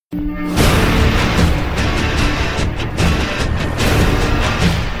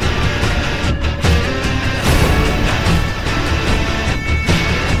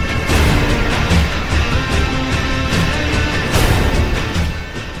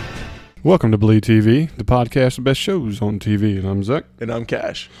Welcome to Bleed TV, the podcast of best shows on TV. And I'm Zach. And I'm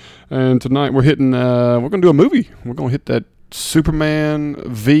Cash. And tonight we're hitting, we're going to do a movie. We're going to hit that Superman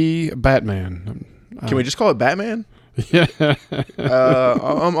v. Batman. Can we just call it Batman? Yeah.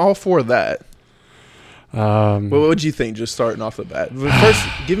 I'm all for that. What would you think, just starting off the bat? But first,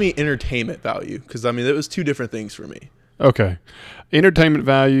 give me entertainment value, because, I mean, it was two different things for me. Okay. Entertainment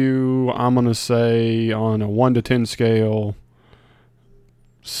value, I'm going to say on a 1 to 10 scale,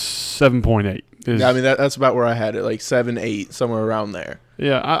 7.8. Yeah, I mean, that's about where I had it, like 7, 8, somewhere around there.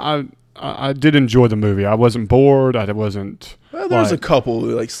 Yeah, I did enjoy the movie. I wasn't bored. I wasn't. Well, there was a couple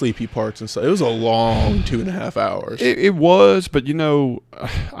like sleepy parts and stuff. It was a long 2.5 hours. It was, but you know,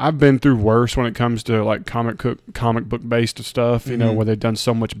 I've been through worse when it comes to like comic book based stuff. You know, where they've done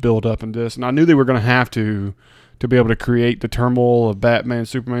so much build up in this, and I knew they were going to have to be able to create the turmoil of Batman,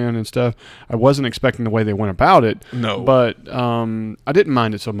 Superman, and stuff. I wasn't expecting the way they went about it. No, but I didn't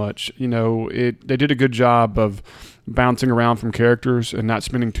mind it so much. You know, they did a good job of bouncing around from characters and not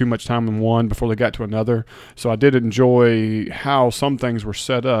spending too much time on one before they got to another. So I did enjoy how some things were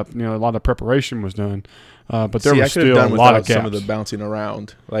set up. You know, a lot of preparation was done, but there was still a lot of gaps. Some of the bouncing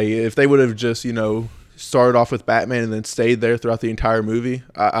around. Like if they would have just, you know, started off with Batman and then stayed there throughout the entire movie,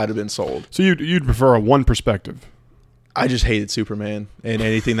 I'd have been sold. So you'd prefer a one perspective? I just hated Superman and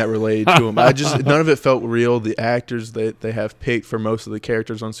anything that related to him. None of it felt real. The actors that they have picked for most of the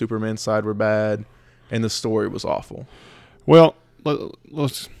characters on Superman's side were bad, and the story was awful. Well,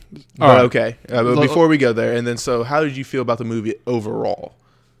 let's. Right. Okay. But before we go there, and then so, how did you feel about the movie overall?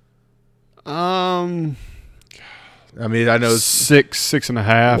 I mean, I know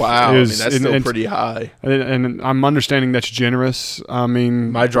 6.5. Wow, that's still pretty high. And I'm understanding that's generous. I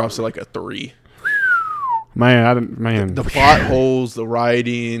mean, my drop's to like a 3. Man, the plot holes, the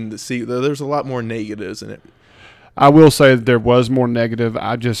writing, there's a lot more negatives in it. I will say that there was more negative.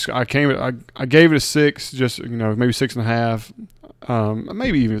 I gave it a 6, just, you know, maybe 6.5,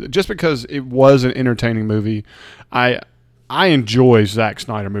 maybe even just because it was an entertaining movie. I enjoy Zack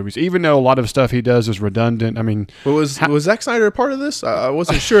Snyder movies, even though a lot of stuff he does is redundant. I mean, was Zack Snyder a part of this? I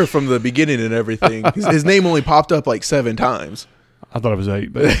wasn't sure from the beginning and everything. His name only popped up like 7 times. I thought it was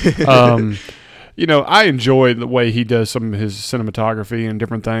 8, but. You know, I enjoy the way he does some of his cinematography and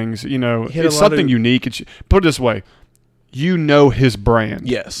different things. You know, it's something unique. Put it this way, you know his brand.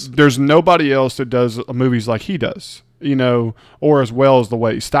 Yes. There's nobody else that does movies like he does, you know, or as well as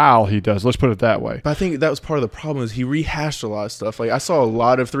the style he does. Let's put it that way. But I think that was part of the problem is he rehashed a lot of stuff. Like I saw a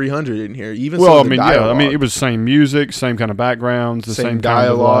lot of 300 in here. Even it was same music, same kind of backgrounds, the same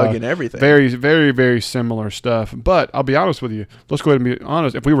dialogue kind of, and everything. Very, very, very similar stuff. But I'll be honest with you. Let's go ahead and be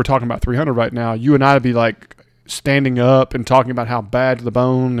honest. If we were talking about 300 right now, you and I would be like standing up and talking about how bad to the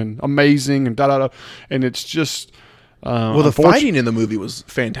bone and amazing and da-da-da. And it's just... the fighting in the movie was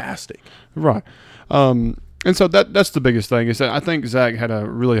fantastic. Right. And so that's the biggest thing is that I think Zach had a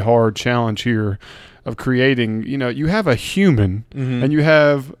really hard challenge here of creating, you know, you have a human and you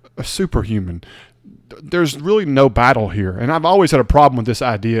have a superhuman. There's really no battle here. And I've always had a problem with this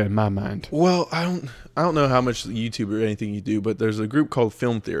idea in my mind. Well, I don't know how much YouTube or anything you do, but there's a group called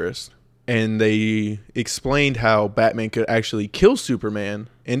Film Theorists, and they explained how Batman could actually kill Superman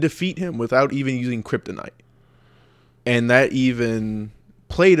and defeat him without even using kryptonite. And that even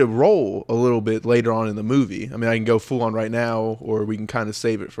played a role a little bit later on in the movie. I mean, I can go full on right now, or we can kind of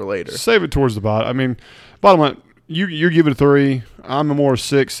save it for later. Save it towards the bottom. I mean, bottom line, you give it a 3. I'm a more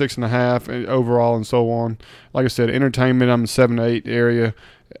 6, 6.5 overall, and so on. Like I said, entertainment, I'm 7 to 8 area.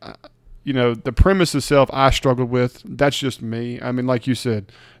 You know, the premise itself, I struggled with. That's just me. I mean, like you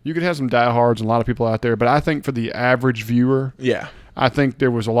said, you could have some diehards and a lot of people out there, but I think for the average viewer, I think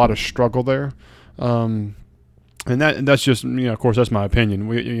there was a lot of struggle there. And that's just, you know, of course, that's my opinion.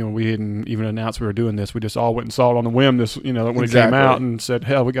 We didn't even announce we were doing this. We just all went and saw it on the whim when it came out and said,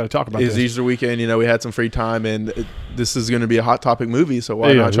 hell, we got to talk about this. It's Easter weekend, you know, we had some free time and this is going to be a hot topic movie, so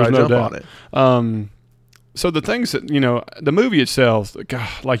why not try to jump on it? So the things that, you know, the movie itself, God,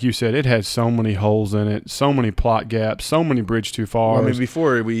 like you said, it had so many holes in it, so many plot gaps, so many bridge too far. Well, I mean,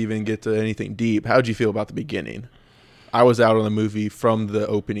 before we even get to anything deep, how'd you feel about the beginning? I was out on the movie from the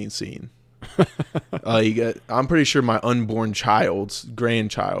opening scene. I'm pretty sure my unborn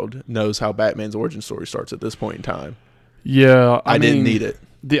grandchild knows how Batman's origin story starts at this point in time. Yeah, I didn't need it.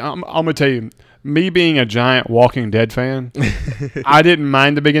 I'm gonna tell you, me being a giant Walking Dead fan, I didn't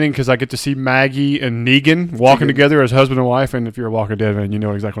mind the beginning because I get to see Maggie and Negan walking together as husband and wife. And if you're a Walking Dead fan, you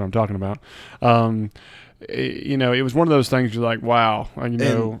know exactly what I'm talking about. You know, it was one of those things you're like, wow. And, you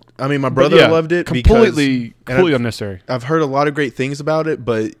know, I mean, my brother loved it completely unnecessary. I've heard a lot of great things about it,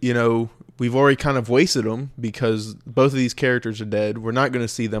 but, you know, we've already kind of wasted them because both of these characters are dead. We're not going to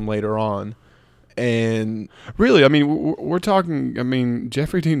see them later on. And really, I mean, we're talking, I mean,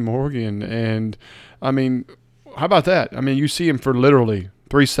 Jeffrey Dean Morgan, and I mean, how about that? I mean, you see him for literally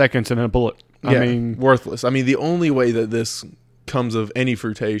 3 seconds and a bullet. yeah, I mean, worthless. I mean, the only way that this comes of any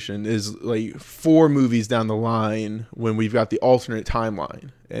fruition is like 4 movies down the line when we've got the alternate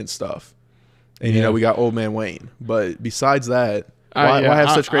timeline and stuff. And, you know, we got Old Man Wayne. But besides that, why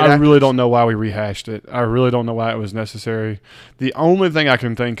have such great actors? I really don't know why we rehashed it. I really don't know why it was necessary. The only thing I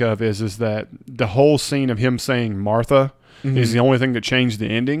can think of is that the whole scene of him saying Martha is the only thing that changed the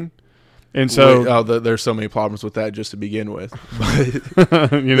ending. And so there's so many problems with that just to begin with.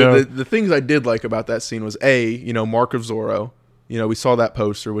 But you know, the things I did like about that scene was Mark of Zorro. You know, we saw that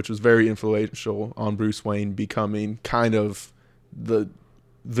poster, which was very influential on Bruce Wayne becoming kind of the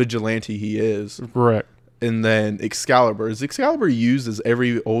vigilante he is. Correct. And then Excalibur. Is Excalibur used as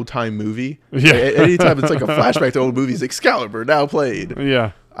every old time movie? Yeah. Like, anytime it's like a flashback to old movies, Excalibur now played.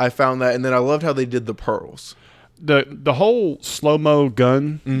 Yeah. I found that, and then I loved how they did the pearls. The whole slow-mo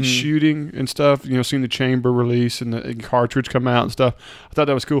gun shooting and stuff, you know, seeing the chamber release and the cartridge come out and stuff, I thought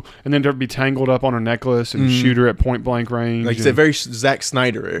that was cool. And then to be tangled up on her necklace and shoot her at point-blank range. Like you said, very Zack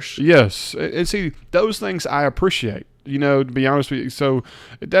Snyder-ish. Yes. And see, those things I appreciate, you know, to be honest with you. So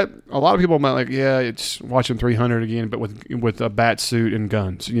that a lot of people might like, yeah, it's watching 300 again, but with a bat suit and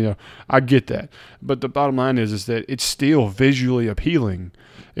guns. You know, I get that. But the bottom line is that it's still visually appealing.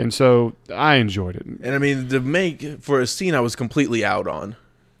 And so I enjoyed it. And I mean, to make for a scene I was completely out on,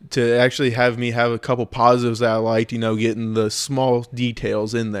 to actually have me have a couple positives that I liked, you know, getting the small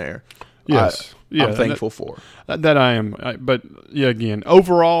details in there. Yes. I'm thankful for. That I am. But yeah, again,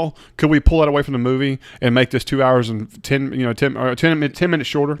 overall, could we pull that away from the movie and make this 2 hours and 10 minutes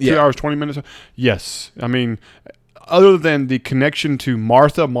shorter? Yeah. 2 hours, 20 minutes? Yes. I mean, other than the connection to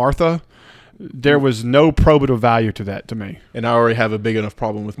Martha, there was no probative value to that to me. And I already have a big enough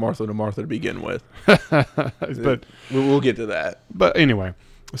problem with Martha to begin with. But we'll get to that. But anyway,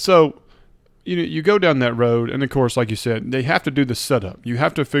 so you go down that road, and of course, like you said, they have to do the setup. You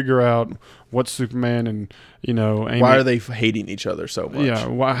have to figure out what's Superman and, you know, Amy. Why are they hating each other so much?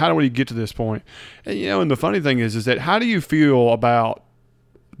 Yeah, how do we get to this point? And, you know, and the funny thing is that how do you feel about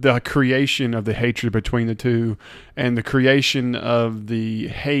the creation of the hatred between the two and the creation of the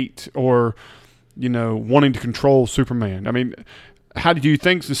hate or, you know, wanting to control Superman? I mean, how do you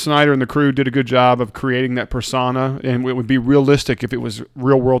think the Snyder and the crew did a good job of creating that persona, and it would be realistic if it was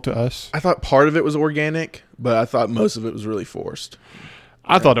real world to us? I thought part of it was organic, but I thought most of it was really forced.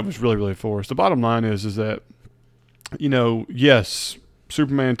 I thought it was really, really forced. The bottom line is that, you know, yes,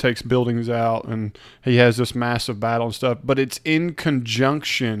 Superman takes buildings out and he has this massive battle and stuff, but it's in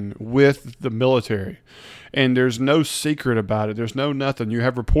conjunction with the military. And there's no secret about it. There's no nothing. You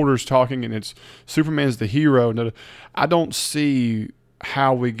have reporters talking, and it's Superman's the hero. I don't see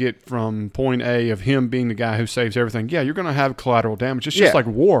how we get from point A of him being the guy who saves everything. Yeah, you're going to have collateral damage. It's just like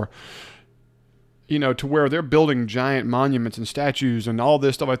war. You know, to where they're building giant monuments and statues and all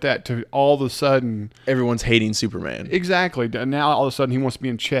this stuff like that, to all of a sudden everyone's hating Superman. Exactly. Now all of a sudden he wants to be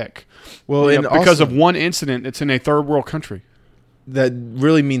in check. Well, and because of one incident that's in a third world country. That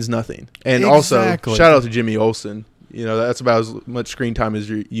really means nothing. And Exactly. also, shout out to Jimmy Olsen. You know, that's about as much screen time as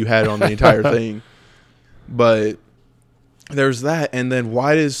you had on the entire thing. But there's that. And then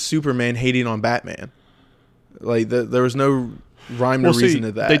why is Superman hating on Batman? Like, there was no rhyme or reason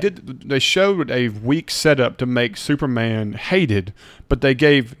to that. They showed a weak setup to make Superman hated, but they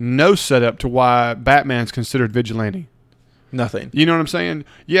gave no setup to why Batman's considered vigilante. Nothing. You know what I'm saying?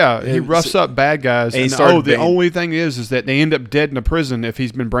 Yeah, he roughs up bad guys, and the only thing is that they end up dead in a prison if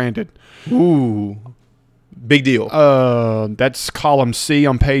he's been branded. Ooh, big deal. That's column C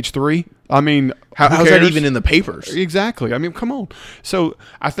on page 3. I mean, how's that even in the papers? Exactly. I mean, come on. So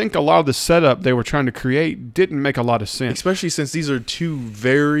I think a lot of the setup they were trying to create didn't make a lot of sense. Especially since these are two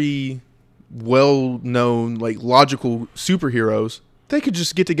very well-known, like, logical superheroes. They could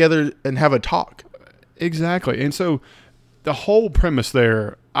just get together and have a talk. Exactly. And so the whole premise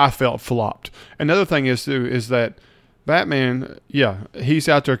there, I felt flopped. Another thing is that Batman, yeah, he's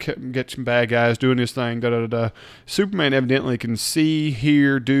out there getting bad guys, doing his thing, da-da-da-da. Superman evidently can see,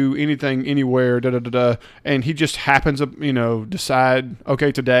 hear, do anything, anywhere, da-da-da-da. And he just happens to, you know, decide,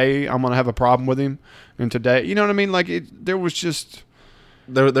 okay, today I'm going to have a problem with him. And today, you know what I mean? Like, there was just...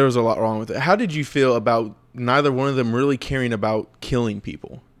 There was a lot wrong with it. How did you feel about neither one of them really caring about killing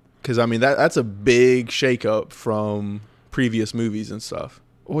people? Because, I mean, that's a big shakeup from previous movies and stuff.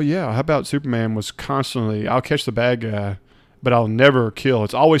 Well, yeah. How about Superman was constantly, I'll catch the bad guy, but I'll never kill.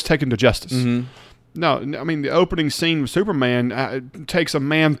 It's always taken to justice. Mm-hmm. No, I mean, the opening scene with Superman takes a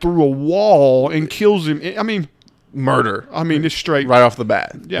man through a wall and kills him. I mean, murder. I mean, it's straight. Right off the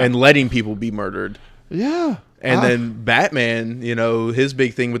bat. Yeah. And letting people be murdered. Yeah. And then Batman, his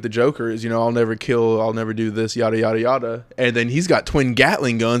big thing with the Joker is, I'll never kill, I'll never do this, yada, yada, yada. And then he's got twin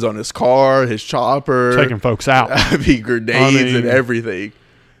Gatling guns on his car, his chopper. Taking folks out. Grenades and everything.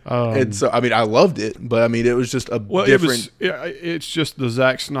 And so, I loved it. But, it was just different. It's just the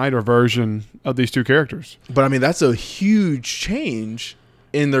Zack Snyder version of these two characters. But, that's a huge change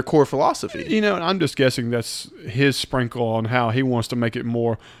in their core philosophy. I'm just guessing that's his sprinkle on how he wants to make it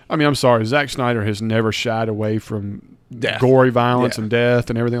more. I'm sorry, Zack Snyder has never shied away from gory violence and death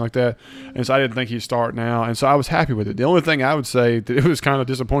and everything like that. And so I didn't think he'd start now. And so I was happy with it. The only thing I would say that it was kind of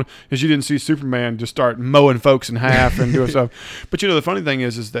disappointing is you didn't see Superman just start mowing folks in half and doing stuff. But the funny thing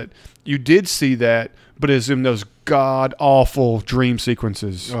is that you did see that, but it's in those god-awful dream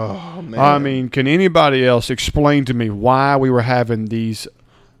sequences. Oh, man. Can anybody else explain to me why we were having these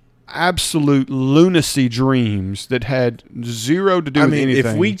absolute lunacy dreams that had zero to do with anything?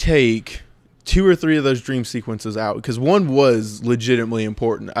 If we take 2 or 3 of those dream sequences out, because one was legitimately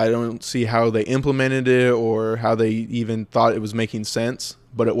important. I don't see how they implemented it or how they even thought it was making sense,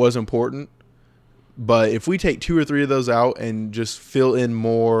 but it was important. But if we take 2 or 3 of those out and just fill in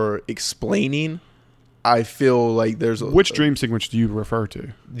more explaining, I feel like there's Which dream sequence do you refer to?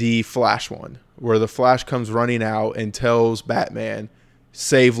 The Flash one, where the Flash comes running out and tells Batman,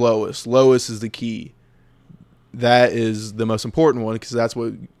 save Lois. Lois is the key. That is the most important one, because that's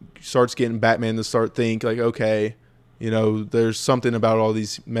what starts getting Batman to start think like, okay, there's something about all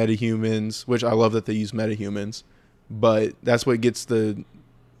these metahumans, which I love that they use metahumans, but that's what gets the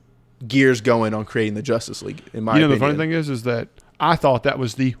gears going on creating the Justice League, in my opinion. The funny thing is that I thought that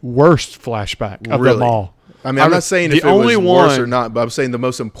was the worst flashback of them all. I'm not saying if it was worse or not, but I'm saying the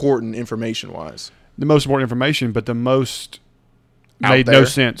most important information-wise. The most important information, but the most made there. No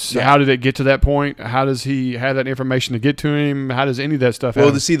sense. Yeah. How did it get to that point? How does he have that information to get to him? How does any of that stuff happen?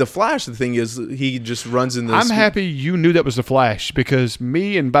 Well, to see the Flash, the thing is, he just runs in this. I'm happy you knew that was the Flash, because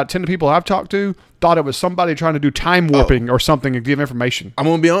me and about 10 people I've talked to thought it was somebody trying to do time warping or something and give information. I'm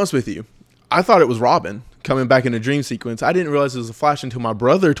going to be honest with you. I thought it was Robin coming back in a dream sequence. I didn't realize it was the Flash until my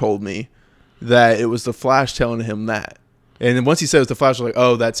brother told me that it was the Flash telling him that. And then once he said it was the Flash, I was like,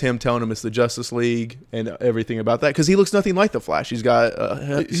 oh, that's him telling him it's the Justice League and everything about that. Because he looks nothing like the Flash. He's got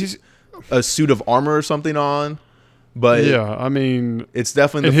a suit of armor or something on. But yeah, it's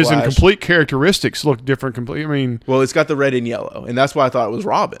definitely the his Flash. Complete characteristics look different. Well, it's got the red and yellow, and that's why I thought it was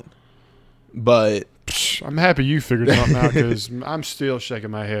Robin. But I'm happy you figured something out, because I'm still shaking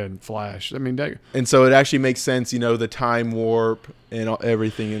my head. Flash. And so it actually makes sense, the time warp and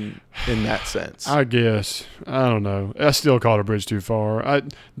everything in that sense. I guess. I don't know. I still called a bridge too far.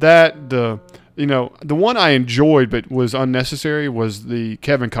 The one I enjoyed but was unnecessary was the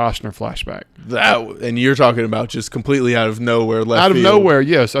Kevin Costner flashback. And you're talking about just completely out of nowhere, left field. Nowhere,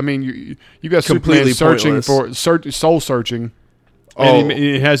 yes. You got completely Superman soul searching. And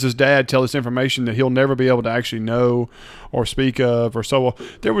he has his dad tell us information that he'll never be able to actually know or speak of or so on.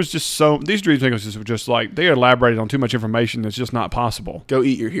 There was just these dream sequences were just like, they elaborated on too much information that's just not possible. Go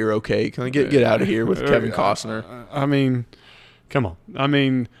eat your hero cake. Get out of here with Kevin Costner. Come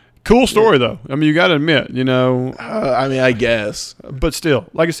on. Cool story though. You got to admit, I guess. But still,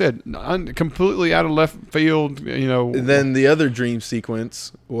 like I said, completely out of left field, And then the other dream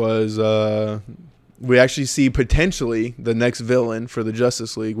sequence was, we actually see potentially the next villain for the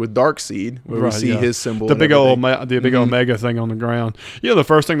Justice League with Darkseid, where we see his symbol. The big Omega thing on the ground. The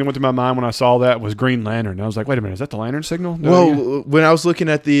first thing that went to my mind when I saw that was Green Lantern. I was like, wait a minute, is that the Lantern signal? When I was looking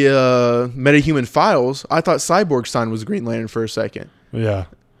at the MetaHuman files, I thought Cyborg Stein was Green Lantern for a second. Yeah.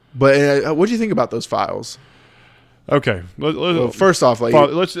 But what do you think about those files? Okay. First off,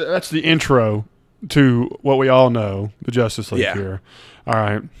 that's the intro to what we all know, the Justice League here. All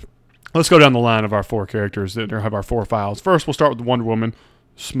right. Let's go down the line of our 4 characters that have our 4 files. First, we'll start with Wonder Woman,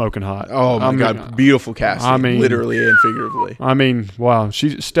 smoking hot. Oh, my God. Beautiful casting, literally and figuratively. Wow.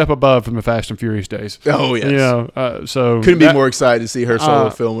 She's a step above from the Fast and Furious days. Oh, yes. Couldn't be more excited to see her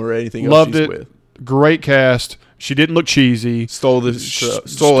solo film or anything else loved she's it. with. Great cast. She didn't look cheesy. Stole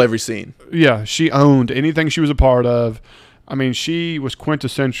every scene. Yeah, she owned anything she was a part of. She was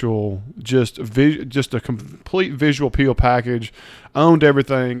quintessential, just a complete visual appeal package, owned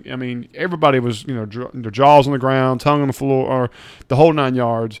everything. Everybody was, their jaws on the ground, tongue on the floor, or the whole 9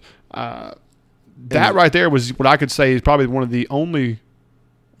 yards. That right there was what I could say is probably one of the only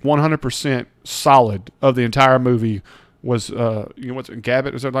 100% solid of the entire movie was, what's it,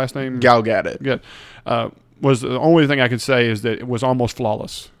 Gabbett, is that last name? Gal Gadot. Yeah. Was the only thing I could say is that it was almost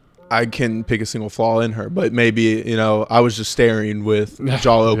flawless. I can pick a single flaw in her, but maybe, I was just staring with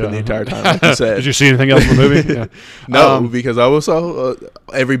jaw open the entire time, like you said. Did you see anything else in the movie? Yeah. No, because I saw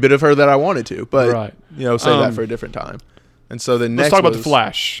every bit of her that I wanted to, but, save that for a different time. And so the next let's talk about The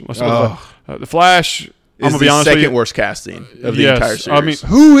Flash. Let's talk about The Flash. I'm going to be honest with you. Second worst casting of the entire series. I mean,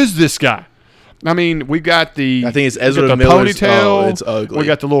 who is this guy? I mean, we got the... I think it's Ezra the Miller's ponytail. It's ugly. We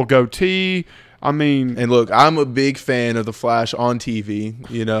got the little goatee. I mean... And look, I'm a big fan of The Flash on TV,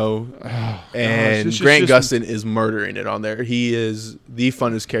 and Grant Gustin is murdering it on there. He is the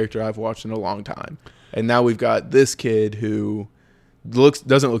funnest character I've watched in a long time. And now we've got this kid who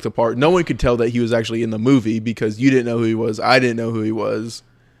doesn't look the part. No one could tell that he was actually in the movie because you didn't know who he was. I didn't know who he was.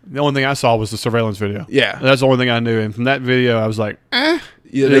 The only thing I saw was the surveillance video. Yeah. That's the only thing I knew. And from that video, I was like, Yeah,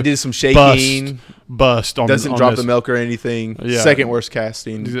 they did some shaking. Bust. Doesn't drop the milk or anything. Yeah. Second worst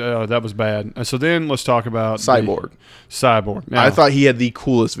casting. That was bad. So then let's talk about Cyborg. Cyborg. Now, I thought he had the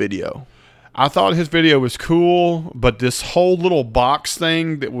coolest video. I thought his video was cool, but this whole little box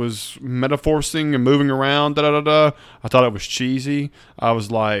thing that was metaphoricing and moving around, I thought it was cheesy. I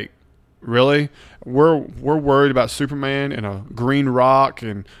was like, really? We're worried about Superman and a green rock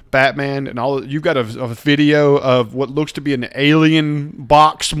and Batman and all. You've got a video of what looks to be an alien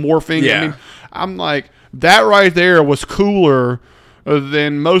box morphing. Yeah. I mean, I'm like, that right there was cooler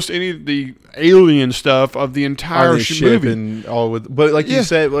than most any of the alien stuff of the entire movie. And all but like you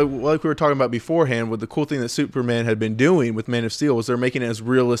said, like we were talking about beforehand, with the cool thing that Superman had been doing with Man of Steel was they're making it as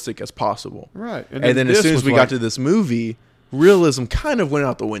realistic as possible. Right. And then as soon as we got to this movie, realism kind of went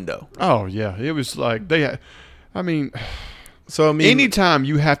out the window. Oh yeah, it was like anytime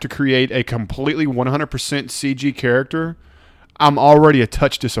you have to create a completely 100% CG character, I'm already a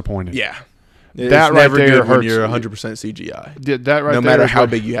touch disappointed. Yeah. That right there hurts. When you're 100% CGI. That right no matter how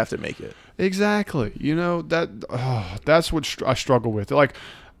big you have to make it. Exactly. That's what I struggle with. Like,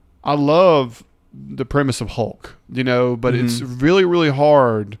 I love the premise of Hulk, but it's really, really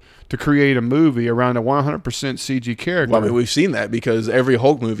hard to create a movie around a 100% CG character. Well, I mean, we've seen that because every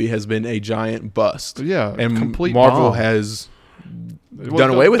Hulk movie has been a giant bust. Yeah, and complete Marvel bomb. has done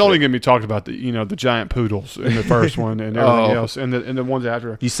away with it. Don't even get me talked about the giant poodles in the first one and everything else, and the ones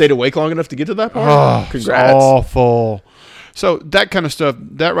after. You stayed awake long enough to get to that part? Oh, congrats! It's awful. So that kind of stuff,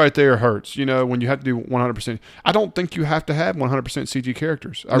 that right there hurts. When you have to do 100%. I don't think you have to have 100% CG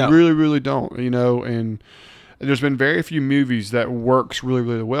characters. I really, really don't. And there's been very few movies that works really,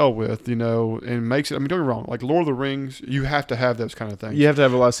 really well with, and makes it. I mean, don't get me wrong. Like Lord of the Rings, you have to have those kind of things. You have to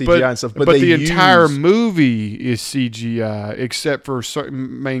have a lot of CGI and stuff. But the entire movie is CGI except for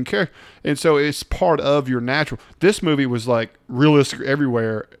certain main characters. And so it's part of your natural. This movie was like realistic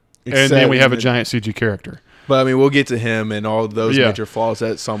everywhere. And then we have a giant CG character. But, I mean, we'll get to him and all those major flaws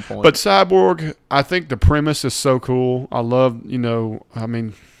at some point. But Cyborg, I think the premise is so cool. I love,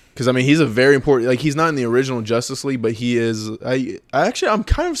 because, he's a very important... Like, he's not in the original Justice League, but he is... I'm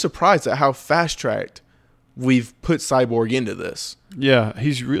kind of surprised at how fast-tracked we've put Cyborg into this. Yeah,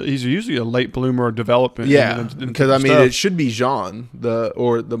 he's usually a late bloomer of development. Yeah, because, it should be Jean,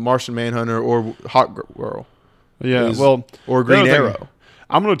 the Martian Manhunter, or Hawk Girl. Yeah, or Green Arrow.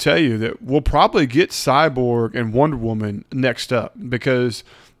 I'm going to tell you that we'll probably get Cyborg and Wonder Woman next up, because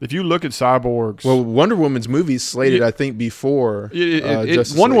if you look at Cyborg's... Well, Wonder Woman's movie's slated, I think, before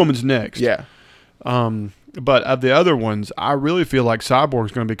Wonder Woman's next. Yeah. But of the other ones, I really feel like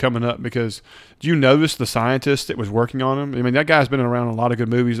Cyborg's going to be coming up, because do you notice the scientist that was working on him? I mean, that guy's been around in a lot of good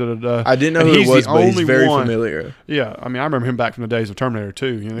movies. I didn't know who it was, but he's very familiar. Yeah, I remember him back from the days of Terminator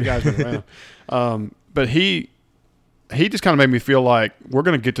 2. The guy's been around. But he just kind of made me feel like we're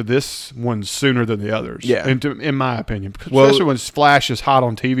going to get to this one sooner than the others. Yeah. In my opinion. Especially when Flash is hot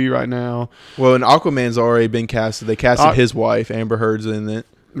on TV right now. Well, and Aquaman's already been casted. They casted his wife, Amber Heard's in it.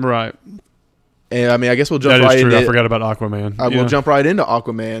 Right. And, I guess we'll jump right into it. I forgot about Aquaman. We'll jump right into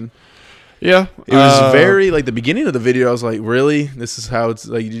Aquaman. Yeah. It was very, like, the beginning of the video, I was like, really? This is how it's,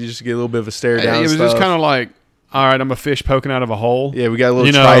 like, you just get a little bit of a stare down. It was just kind of like, all right, I'm a fish poking out of a hole. Yeah, we got a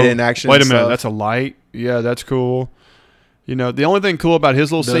little trident action. Wait a minute, that's a light. Yeah, that's cool. The only thing cool about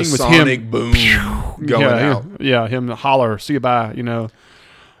his little scene was sonic him boom going out. Yeah, him holler, see you bye,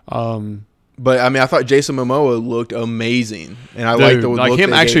 But I thought Jason Momoa looked amazing, and I liked the look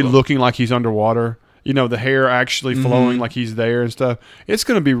him actually looking like he's underwater. The hair actually flowing like he's there and stuff. It's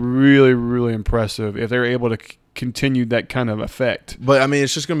going to be really, really impressive if they're able to continue that kind of effect. But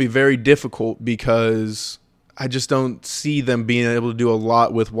it's just going to be very difficult, because I just don't see them being able to do a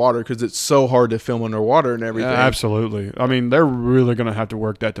lot with water, because it's so hard to film underwater and everything. Absolutely. They're really going to have to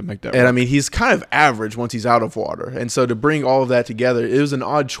work that to make that work. And he's kind of average once he's out of water. And so to bring all of that together, it was an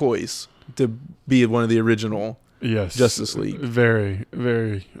odd choice to be one of the original Yes. Justice League. Very,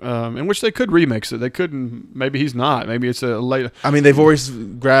 very. In which they could remix it. They couldn't. Maybe he's not. Maybe it's a late. I mean, they've always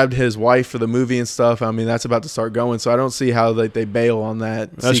grabbed his wife for the movie and stuff. I mean, that's about to start going, so I don't see how they bail on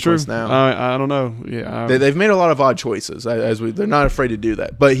that That's sequence true. now. I don't know. Yeah. They've made a lot of odd choices. They're not afraid to do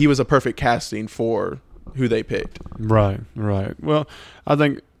that. But he was a perfect casting for who they picked. Right. Well, I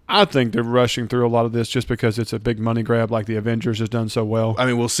think they're rushing through a lot of this just because it's a big money grab, like the Avengers has done so well. I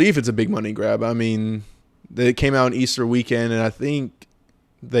mean, we'll see if it's a big money grab. I mean, it came out on Easter weekend, and I think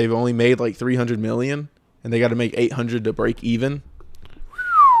they've only made like $300 million, and they got to make $800 to break even.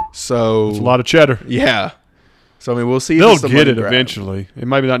 So It's a lot of cheddar. Yeah. So I mean, we'll see. They'll if it's a get money it grab. eventually. It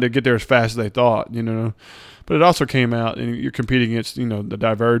might be not to get there as fast as they thought, But it also came out, and you're competing against, the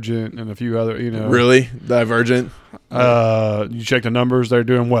Divergent and a few other, Really? Divergent? You check the numbers; they're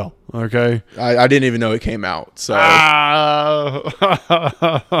doing well. Okay. I didn't even know it came out. So all I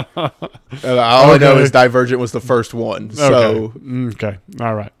I know is Divergent was the first one. So okay.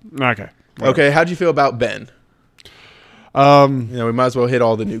 All right. Okay. okay, how'd you feel about Ben? We might as well hit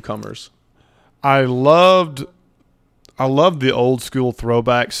all the newcomers. I loved the old school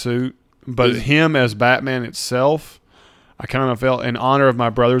throwback suit, but him as Batman itself, I kind of felt, in honor of my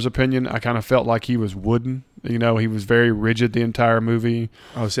brother's opinion, I kind of felt like he was wooden. He was very rigid the entire movie.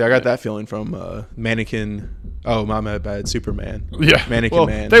 Oh, see, I got that feeling from Mannequin. Oh, my bad, Superman. Yeah, Mannequin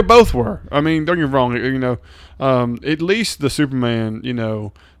Man. They both were. I mean, don't get me wrong. At least the Superman.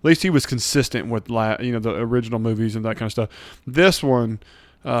 At least he was consistent with the original movies and that kind of stuff. This one.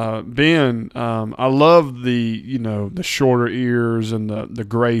 Ben, I love the shorter ears and the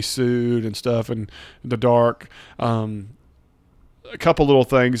gray suit and stuff and the dark. A couple little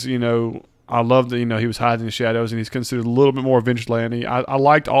things, I love that, he was hiding in the shadows and he's considered a little bit more vigilante. I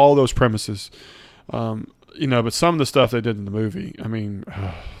liked all those premises. But some of the stuff they did in the movie, I mean.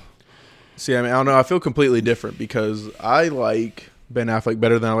 See, I don't know. I feel completely different because I like Ben Affleck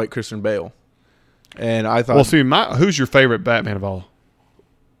better than I like Christian Bale. And I thought. Well, see, who's your favorite Batman of all?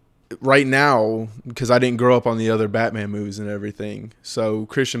 Right now, because I didn't grow up on the other Batman movies and everything, so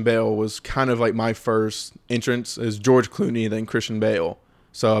Christian Bale was kind of like my first entrance as George Clooney, then Christian Bale.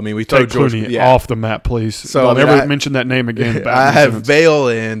 So I mean, we throw Take George Clooney off the map, please. So Don't ever mention that name again. I have Bale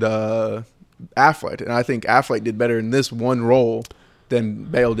and Affleck, and I think Affleck did better in this one role than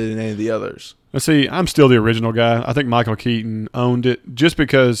Bale did in any of the others. Let's see, I'm still the original guy. I think Michael Keaton owned it just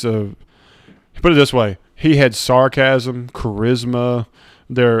because of. Put it this way: he had sarcasm, charisma.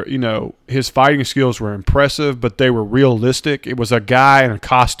 His fighting skills were impressive, but they were realistic. It was a guy in a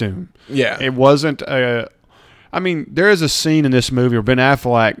costume. Yeah. It wasn't there is a scene in this movie where Ben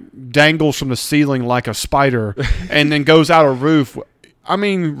Affleck dangles from the ceiling like a spider and then goes out a roof. I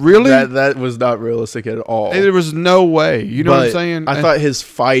mean, really? That was not realistic at all. There was no way. You know what I'm saying? I thought his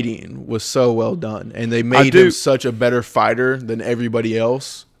fighting was so well done, and they made him such a better fighter than everybody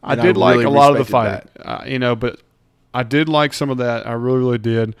else. I did like a lot of the fighting, but I did like some of that. I really, really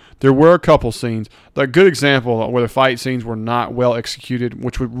did. There were a couple scenes. A good example where the fight scenes were not well executed,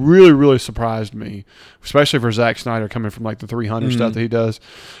 which would really, really surprised me, especially for Zack Snyder coming from like the 300 stuff that he does,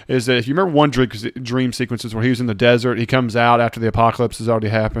 is that if you remember one dream sequences where he was in the desert, he comes out after the apocalypse has already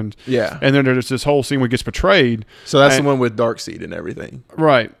happened. Yeah. And then there's this whole scene where he gets betrayed. So that's the one with Darkseid and everything.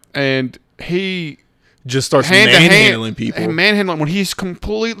 Right. And he just starts manhandling people. Manhandling when he's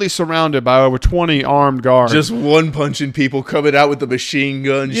completely surrounded by over 20 armed guards. Just one punching people, coming out with the machine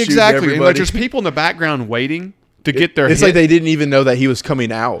gun, shooting everybody. And like there's people in the background waiting to get their It's hit. like they didn't even know that he was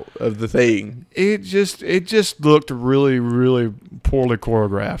coming out of the thing. It just looked really, really poorly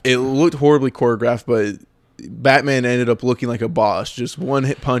choreographed. It looked horribly choreographed, but Batman ended up looking like a boss, just one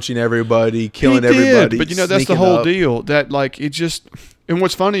hit punching everybody, killing everybody. But that's the whole deal. That it just. And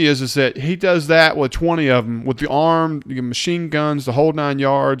what's funny is that he does that with 20 of them, with the armed machine guns, the whole 9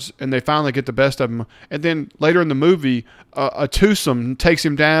 yards, and they finally get the best of them. And then later in the movie, a twosome takes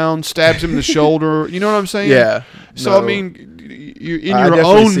him down, stabs him in the shoulder. You know what I'm saying? Yeah. So, I mean, in your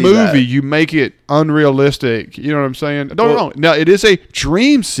own movie, you make it unrealistic. You know what I'm saying? Don't get me wrong. Now, it is a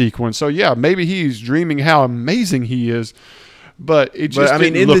dream sequence. So, yeah, maybe he's dreaming how amazing he is. But it just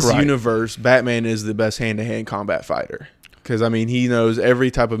didn't in look this right. universe, Batman is the best hand-to-hand combat fighter. Because, he knows every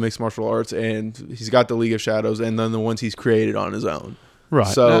type of mixed martial arts, and he's got the League of Shadows, and then the ones he's created on his own. Right.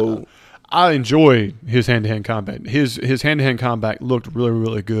 So I enjoyed his hand-to-hand combat. His hand-to-hand combat looked really,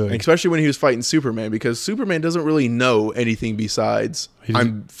 really good. Especially when he was fighting Superman, because Superman doesn't really know anything besides,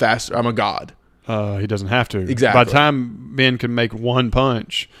 I'm faster, I'm a god. He doesn't have to. Exactly. By the time Ben can make one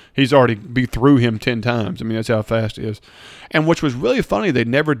punch, he's already be through him 10 times. That's how fast he is. And which was really funny, they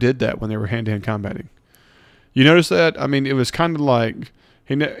never did that when they were hand-to-hand combating. You notice that? It was kind of like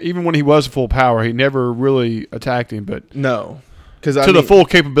Even when he was full power, he never really attacked him. But No, because the full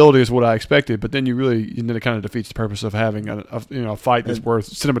capability is what I expected. But then it kind of defeats the purpose of having a fight that's worth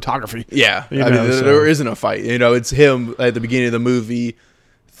cinematography. Yeah, So. there isn't a fight. It's him at the beginning of the movie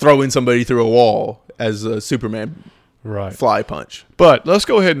throwing somebody through a wall as a Superman fly punch. But let's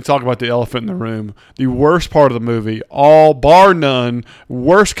go ahead and talk about the elephant in the room. The worst part of the movie, all bar none,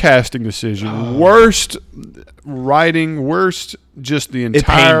 worst casting decision, worst writing, worst just the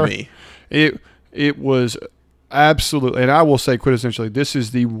entire. It pained me. It was absolutely, and I will say quintessentially, this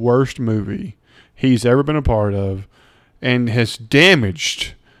is the worst movie he's ever been a part of, and has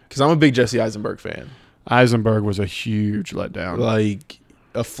damaged. Because I'm a big Jesse Eisenberg fan. Eisenberg was a huge letdown. Like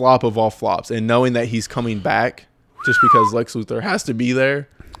a flop of all flops, and knowing that he's coming back. Just because Lex Luthor has to be there.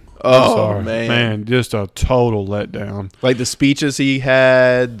 Oh, sorry. Man, just a total letdown. Like the speeches he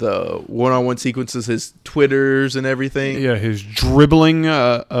had, the one-on-one sequences, his Twitters and everything. Yeah, his dribbling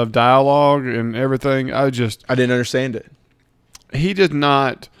of dialogue and everything. I didn't understand it. He did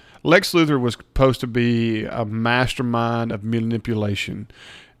not. Lex Luthor was supposed to be a mastermind of manipulation.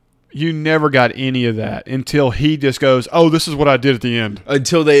 You never got any of that until he just goes, "Oh, this is what I did at the end."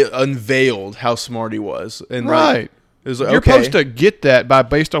 Until they unveiled how smart he was, and right, it was like, you're okay. supposed to get that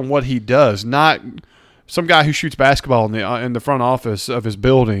based on what he does, not some guy who shoots basketball in the front office of his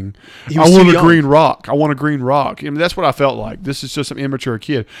building. I want a green rock. I want a green rock. I mean, that's what I felt like. This is just some immature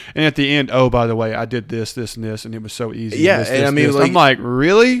kid. And at the end, oh, by the way, I did this, and this, and it was so easy. Yeah, this, and I mean, this. like, I'm like,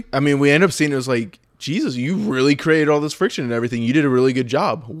 really? I mean, we end up seeing it was like, Jesus, you really created all this friction and everything. You did a really good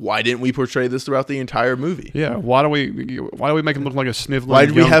job. Why didn't we portray this throughout the entire movie? Yeah. Why do we make him look like a sniveling? Why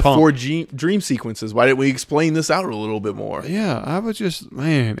did we have punk? 4 dream sequences? Why didn't we explain this out a little bit more? Yeah, I was just,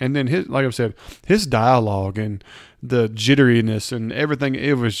 man. And then like I said, his dialogue and the jitteriness and everything,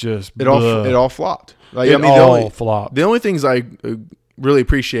 it was just it all flopped. Like, flopped. The only things I really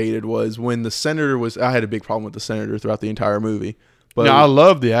appreciated was when the senator was. I had a big problem with the senator throughout the entire movie. But now, I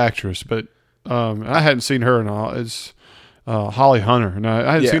love the actress, but I hadn't seen her in all. It's Holly Hunter, and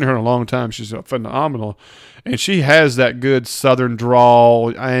I hadn't seen her in a long time. She's phenomenal, and she has that good Southern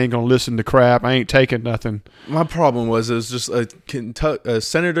drawl. I ain't gonna listen to crap. I ain't taking nothing. My problem was it was just a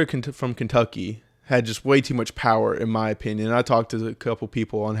senator from Kentucky had just way too much power, in my opinion. I talked to a couple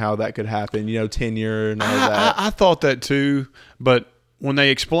people on how that could happen. Tenure and all that. I thought that too, but when they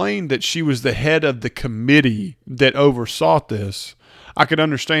explained that she was the head of the committee that oversaw this, I could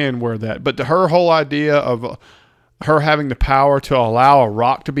understand where that. But her whole idea of her having the power to allow a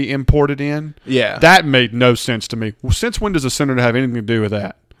rock to be imported in, that made no sense to me. Well, since when does a senator have anything to do with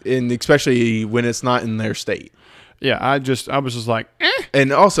that? And especially when it's not in their state. Yeah, I was just like, eh.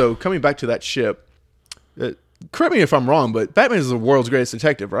 And also, coming back to that ship, correct me if I'm wrong, but Batman is the world's greatest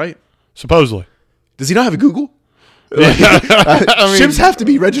detective, right? Supposedly. Does he not have a Google? Ships have to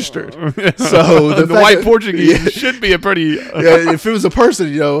be registered. So the white Portuguese should be a pretty. If it was a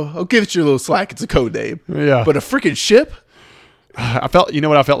person, I'll give it you a little slack. It's a code name. Yeah. But a freaking ship. I felt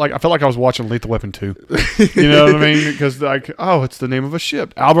like? I felt like I was watching Lethal Weapon 2. You know what I mean? Because it's the name of a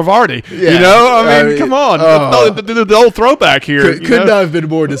ship, Alvarvardi. Yeah. Come on, the old throwback here. Could not have been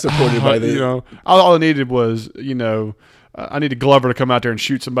more disappointed by this. All I needed was I needed Glover to come out there and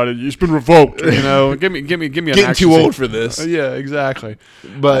shoot somebody. It's been revoked. Give me an getting too old for this. Yeah, exactly.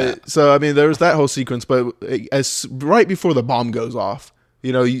 But so I mean, there was that whole sequence. But as right before the bomb goes off,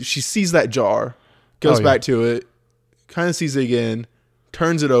 she sees that jar, goes back to it, kind of sees it again,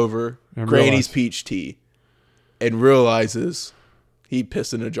 turns it over, and Granny's peach tea, and realizes he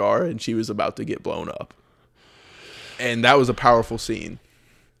pissed in a jar and she was about to get blown up. And that was a powerful scene.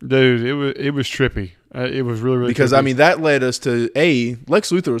 Dude, it was trippy. It was really, really because trippy. I mean that led us to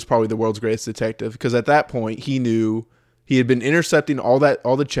Lex Luthor was probably the world's greatest detective because at that point he knew he had been intercepting all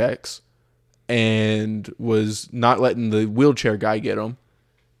the checks and was not letting the wheelchair guy get them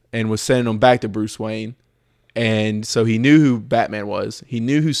and was sending them back to Bruce Wayne, and so he knew who Batman was, he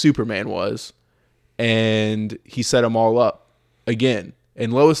knew who Superman was, and he set them all up again.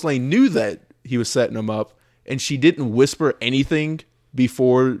 And Lois Lane knew that he was setting them up, and she didn't whisper anything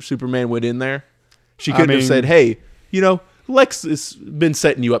before Superman went in there. She could have said, hey, Lex has been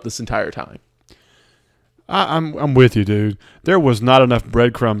setting you up this entire time. I'm with you, dude. There was not enough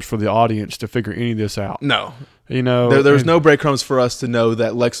breadcrumbs for the audience to figure any of this out. No. There was no breadcrumbs for us to know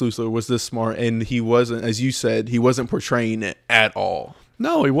that Lex Luthor was this smart, and he wasn't, as you said, he wasn't portraying it at all.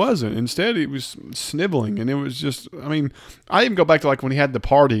 No, he wasn't. Instead, he was sniveling, and it was just. I mean, I even go back to like when he had the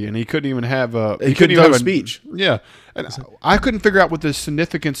party, and he couldn't even have a. He couldn't have a speech. Yeah, and I couldn't figure out what the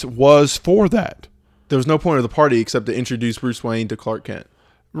significance was for that. There was no point of the party except to introduce Bruce Wayne to Clark Kent.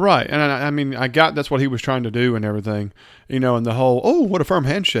 Right, and I mean, I got that's what he was trying to do and everything, you know, and the whole, oh, what a firm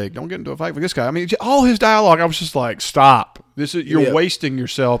handshake! Don't get into a fight with this guy. I mean, all his dialogue, I was just like, stop! You're wasting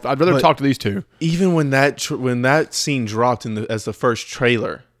yourself. I'd rather talk to these two. Even when that scene dropped as the first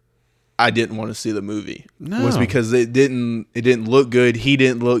trailer, I didn't want to see the movie. No. It was because it didn't look good. He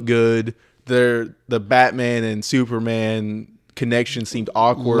didn't look good. The Batman and Superman connection seemed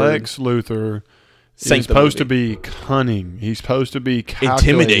awkward. Lex Luthor. He's supposed to be cunning. He's supposed to be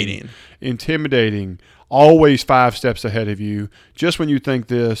intimidating. Always 5 steps ahead of you. Just when you think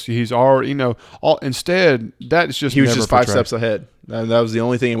this, he's already, you know. Instead, that's just he was just 5 steps ahead. And that was the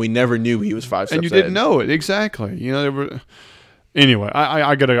only thing, and we never knew he was 5 steps ahead. And you didn't know it exactly. You know. Anyway,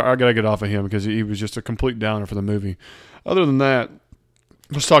 I gotta get off of him because he was just a complete downer for the movie. Other than that,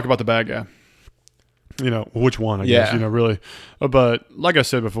 let's talk about the bad guy. You know, which one, I guess, you know, really. But like I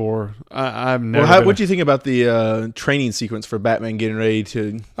said before, I've never... Well, what do you think about the training sequence for Batman getting ready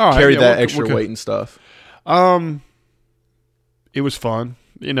to carry that extra weight and stuff? It was fun.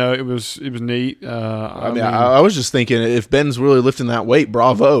 You know, it was neat. I was just thinking, if Ben's really lifting that weight,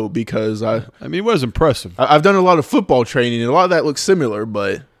 bravo, because I mean, it was impressive. I've done a lot of football training, and a lot of that looks similar,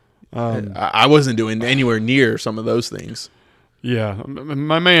 but I wasn't doing anywhere near some of those things. Yeah,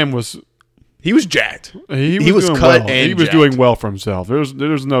 my man was... He was jacked. He was cut well. And he was doing well for himself.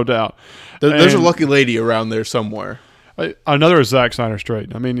 There's no doubt. There's a lucky lady around there somewhere. Another is Zack Snyder's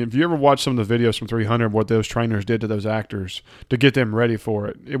trait. I mean, if you ever watch some of the videos from 300, what those trainers did to those actors to get them ready for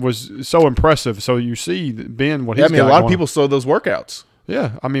it, it was so impressive. So you see Ben, what he's got. I mean, a lot of people saw those workouts.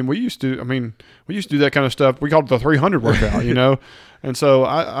 Yeah, I mean, we used to do that kind of stuff. We called it the 300 workout, you know. And so,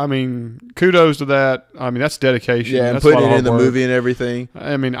 I mean, kudos to that. I mean, that's dedication. Yeah, and that's putting it in the movie and everything.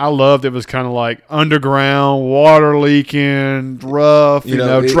 I mean, I loved it was kind of like underground, water leaking, rough, you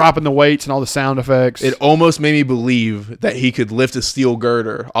know, dropping the weights and all the sound effects. It almost made me believe that he could lift a steel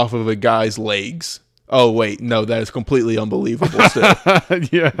girder off of a guy's legs. Oh, wait, no, that is completely unbelievable still.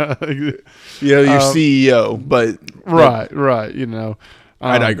 Yeah. You know, your CEO, but... Right, you know.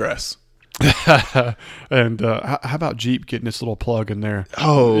 I digress. And how about Jeep getting this little plug in there?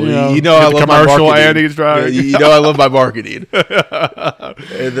 Oh, you know I love my marketing. And he's driving. You know I love my marketing.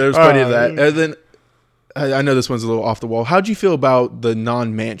 And there's plenty of that. And then I know this one's a little off the wall. How'd you feel about the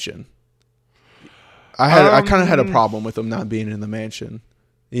non-mansion? I kind of had a problem with him not being in the mansion.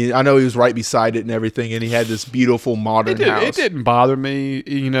 I know he was right beside it and everything, and he had this beautiful modern house. It didn't bother me.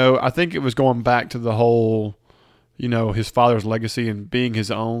 You know, I think it was going back to the whole, you know, his father's legacy and being his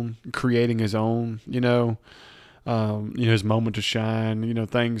own, creating his own, you know, his moment to shine, you know,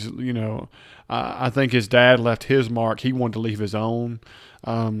 things, you know. I think his dad left his mark. He wanted to leave his own.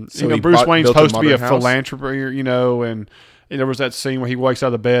 So you know, Bruce Wayne's supposed to be a philanthropist, you know, and there was that scene where he wakes out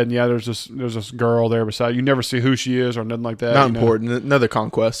of the bed and there's this girl there beside. You never see who she is or nothing like that. Not important. Another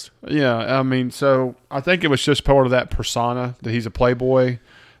conquest. Yeah, I mean, so I think it was just part of that persona that he's a playboy.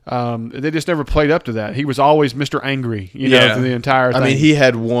 They just never played up to that. He was always Mr. Angry, you know, through the entire thing. I mean, he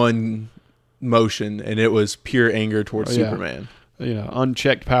had one motion, and it was pure anger towards Superman. You know,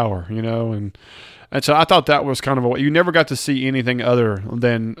 unchecked power, you know, and so I thought that was kind of you never got to see anything other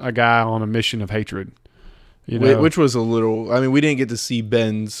than a guy on a mission of hatred. You know? Which was a little... I mean, we didn't get to see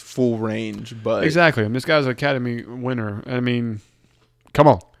Ben's full range, but... Exactly. I mean, this guy's an Academy winner. I mean, come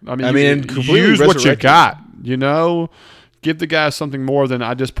on. I mean, use what you got, you know? Give the guy something more than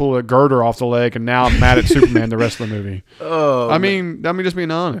I just pulled a girder off the leg and now I'm mad at Superman the rest of the movie. Oh, I mean, just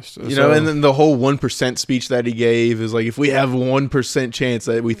being honest. You know, and then the whole 1% speech that he gave is like, if we have 1% chance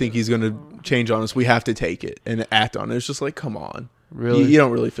that we think he's going to change on us, we have to take it and act on it. It's just like, come on. Really? You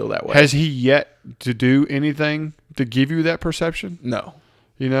don't really feel that way. Has he yet to do anything to give you that perception? No.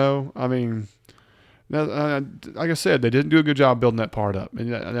 You know, I mean, like I said, they didn't do a good job building that part up,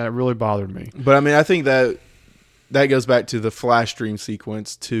 and that really bothered me. But I mean, I think that goes back to the Flash dream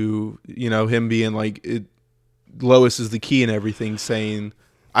sequence, to, you know, him being like, Lois is the key and everything, saying,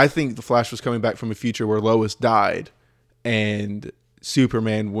 I think the Flash was coming back from a future where Lois died, and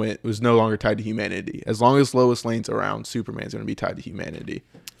Superman was no longer tied to humanity. As long as Lois Lane's around, Superman's going to be tied to humanity.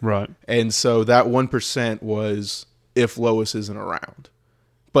 Right. And so that 1% was if Lois isn't around.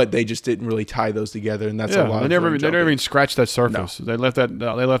 But they just didn't really tie those together, and that's a lot. They never even scratched that surface. No. They left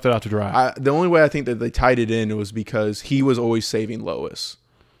it out to dry. The only way I think that they tied it in was because he was always saving Lois.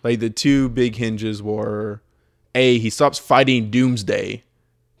 Like, the two big hinges were, A, he stops fighting Doomsday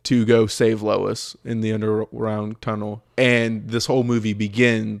to go save Lois in the underground tunnel, and this whole movie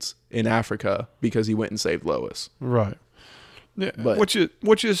begins in Africa because he went and saved Lois. Right. Yeah,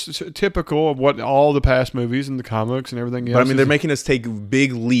 which is typical of what all the past movies and the comics and everything else. But I mean, they're making us take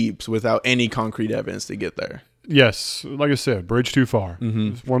big leaps without any concrete evidence to get there. Yes, like I said, bridge too far.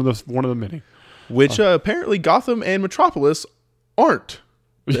 It's one of the many. Which apparently Gotham and Metropolis aren't.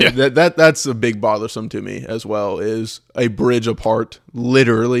 Yeah. That's a big bothersome to me as well. Is a bridge apart,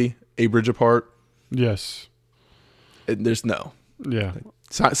 literally a bridge apart. Yes. And there's no. Yeah.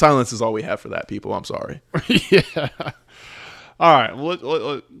 Silence is all we have for that, people. I'm sorry. Yeah. All right.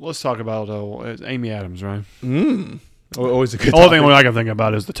 Well, let's talk about Amy Adams, right? Always a good. The only thing I can think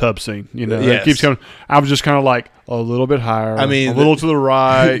about is the tub scene. You know, Yes. it keeps coming. I was just kind of like a little bit higher. I mean, a little to the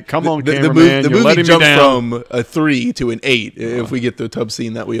right. Come on, the cameraman. movie You're letting me jumps down. from a 3 to an 8 if we get the tub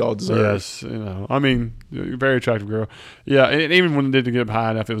scene that we all deserve. Yes, I mean, very attractive girl. Yeah, and even when they didn't get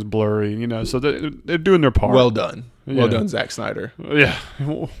high enough, it was blurry. So they're doing their part. Well done. Well Yeah. done, Zack Snyder. Yeah,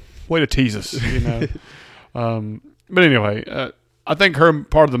 way to tease us. But anyway, I think her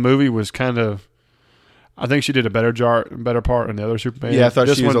part of the movie was kind of. I think she did a better part in the other Superman. Yeah, I thought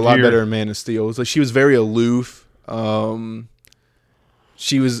This she was a one lot here- better in Man of Steel. It was like she was very aloof.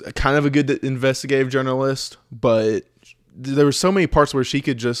 She was kind of a good investigative journalist, but there were so many parts where she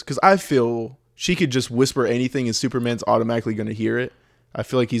could just, because I feel she could just whisper anything and Superman's automatically going to hear it. I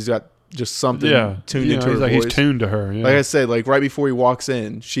feel like he's got just something tuned into her voice. He's tuned to her. Yeah. Like I said, like right before he walks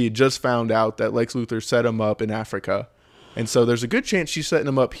in, she had just found out that Lex Luthor set him up in Africa. And so there's a good chance she's setting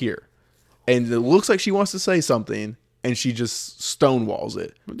him up here. And it looks like she wants to say something, and she just stonewalls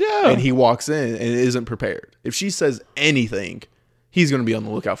it. Yeah. And he walks in and isn't prepared. If she says anything, he's going to be on the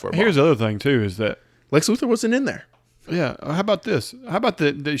lookout for a bomb. Here's the other thing too is that Lex Luthor wasn't in there. yeah. How about this? How about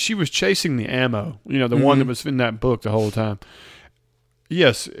the she was chasing the ammo? The one that was in that book the whole time.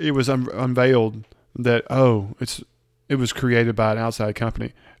 Yes, it was unveiled that it was created by an outside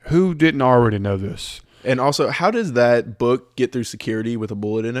company. Who didn't already know this? And also, how does that book get through security with a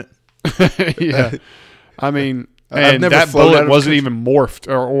bullet in it? Yeah, I mean, I've and never that flown out bullet of wasn't country. even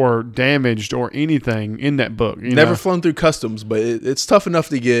morphed or damaged or anything in that book. Never flown through customs, but it's tough enough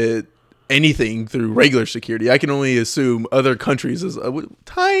to get anything through regular security. I can only assume other countries is a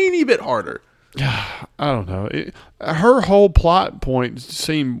tiny bit harder. I don't know. Her whole plot point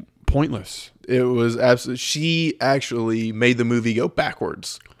seemed pointless. It was absolutely. She actually made the movie go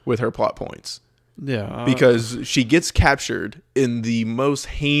backwards with her plot points. Yeah, Because she gets captured in the most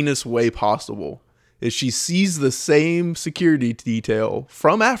heinous way possible. Is she sees the same security detail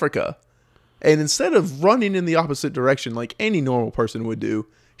from Africa, and instead of running in the opposite direction like any normal person would do,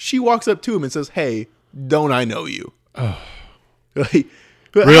 she walks up to him and says, "Hey, don't I know you?" Like,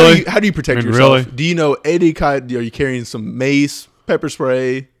 Really? How do you protect I mean, yourself? really? Do you know any kind? Are you carrying some mace, pepper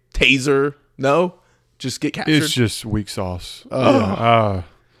spray, taser? No, just get captured. it's just weak sauce.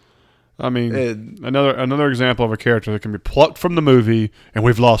 I mean, And- another example of a character that can be plucked from the movie, and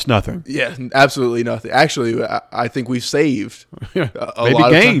we've lost nothing. Yeah, absolutely nothing. Actually, I think we've saved a Maybe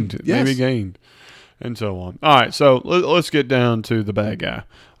lot gained, of time. Yes. maybe gained, and so on. All right, so let's get down to the bad guy.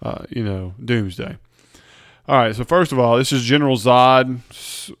 Doomsday. All right, so first of all, this is General Zod.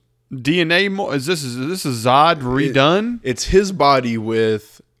 DNA. Is this Zod redone? It's his body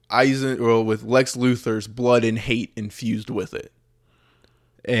with with Lex Luthor's blood and hate infused with it.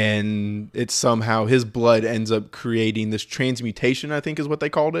 And it's somehow his blood ends up creating this transmutation, I think is what they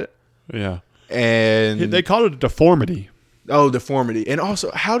called it. Yeah, And they called it a deformity. deformity. And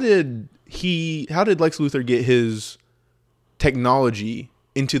also, how did Lex Luthor get his technology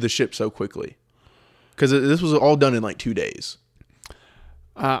into the ship so quickly? Because this was all done in like 2 days.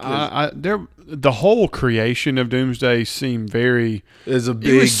 The whole creation of Doomsday seemed very. It's a It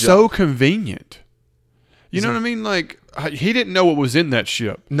big was jump. so convenient. You know what I mean? Like he didn't know what was in that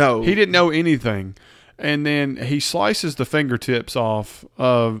ship. No. He didn't know anything. And then he slices the fingertips off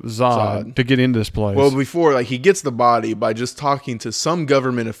of Zod to get into this place. Well, before, like, he gets the body by just talking to some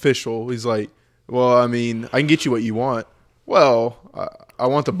government official. He's like, well, I mean, I can get you what you want. Well, I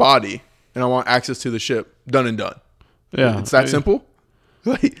want the body, and I want access to the ship. Done and done. yeah, It's that simple?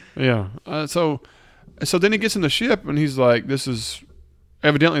 Like, Yeah. So then he gets in the ship, and he's like, "This is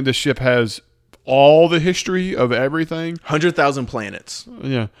evidently this ship has all the history of everything." 100,000 planets.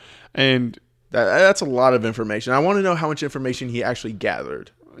 Yeah, and That's a lot of information. I want to know how much information he actually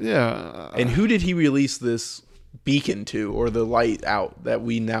gathered. yeah, And who did he release this beacon to, or the light out that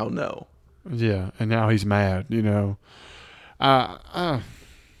we now know? yeah, and now he's mad.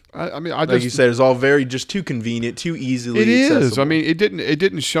 I mean, I Like just you said, it's all very just too convenient, too easily it is. accessible. I mean, it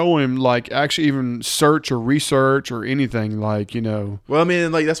didn't show him like actually even search or research or anything like. Well, I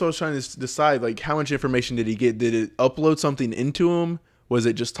mean, like that's what I was trying to decide. Like, how much information did he get? Did it upload something into him? Was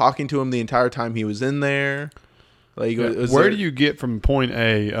it just talking to him the entire time he was in there? Like, was where there- do you get from point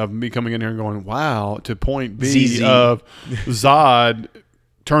A of me coming in here and going wow to point B ZZ. of Zod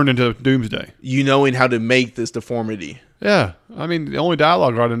turned into Doomsday. You knowing how to make this deformity. Yeah, I mean, the only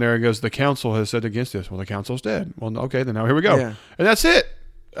dialogue right in there goes, the council has said against this. Well, the council's dead. Well, okay, then now here we go. Yeah. And that's it.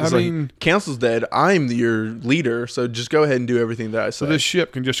 It's council's dead. I'm your leader, so just go ahead and do everything that I say. So this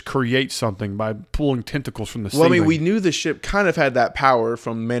ship can just create something by pulling tentacles from the Well, I ceiling. mean, we knew the ship kind of had that power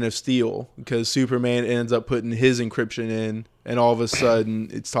from Man of Steel because Superman ends up putting his encryption in, and all of a sudden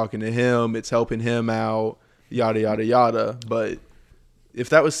it's talking to him, it's helping him out, yada, yada, yada. But if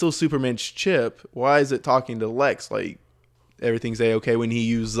that was still Superman's chip, why is it talking to Lex like everything's A-okay when he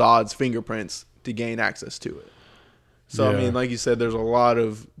used Zod's fingerprints to gain access to it? So, Yeah. I mean, like you said, there's a lot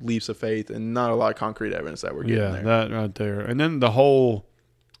of leaps of faith and not a lot of concrete evidence that we're getting there. that right there. And then the whole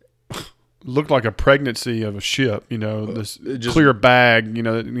looked like a pregnancy of a ship, this just- clear bag,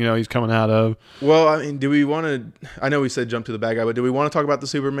 he's coming out of. Well, I mean, do we want to... I know we said jump to the bad guy, but do we want to talk about the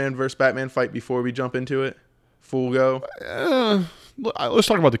Superman versus Batman fight before we jump into it? Full go? Let's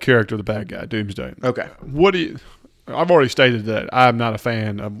talk about the character of the bad guy, Doomsday. Okay. I've already stated that I'm not a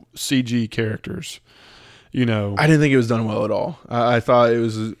fan of CG characters. I didn't think it was done well at all. I thought it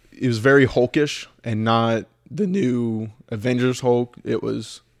was very Hulkish and not the new Avengers Hulk. It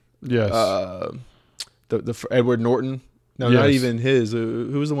was Yes. the Edward Norton. No, Yes. not even his. Who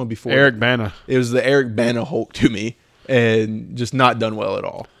was the one before? Eric Bana. It was the Eric Bana Hulk to me, and just not done well at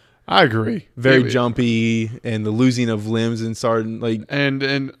all. I agree. Very jumpy, and the losing of limbs and starting like, And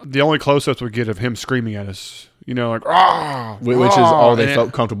the only close-ups we get of him screaming at us, like, ah, which is all they and-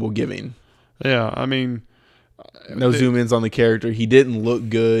 felt comfortable giving. Yeah, I mean, No zoom ins on the character. He didn't look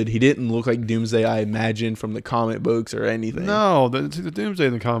good. He didn't look like Doomsday I imagined from the comic books or anything. no, the Doomsday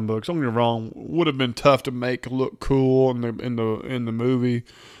in the comic books, don't get me wrong, would have been tough to make look cool in the movie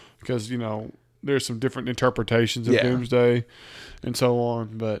because there's some different interpretations of Yeah. Doomsday and so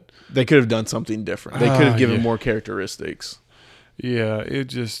on, but They could have done something different. They could have given yeah. more characteristics. yeah, it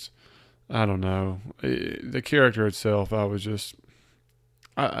just, I don't know, the character itself, I was just,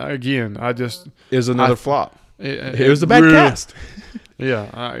 It was another flop. It was a bad cast.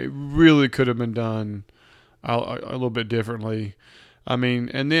 Yeah, it really could have been done a little bit differently. I mean,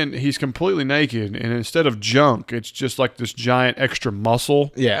 and then he's completely naked, and instead of junk, it's just like this giant extra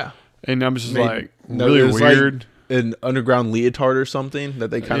muscle. Yeah. And I'm just It really was like weird. an underground leotard or something that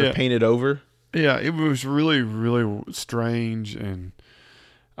they kind Yeah. of painted over. Yeah, it was really, really strange, and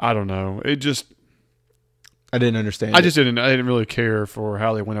I don't know. It just, I didn't understand. I didn't really care for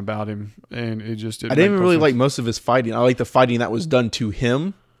how they went about him, and it just. I didn't even really like most of his fighting. I like the fighting that was done to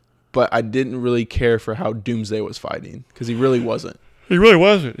him, but I didn't really care for how Doomsday was fighting because he really wasn't. He really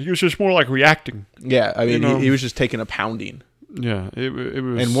wasn't. He was just more like reacting. Yeah, I mean, You know. he was just taking a pounding. Yeah, it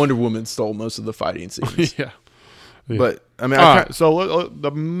was. And Wonder Woman stole most of the fighting scenes. yeah. But I mean, All right, so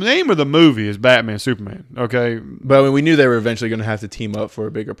the name of the movie is Batman Superman. Okay, but I mean, we knew they were eventually going to have to team up for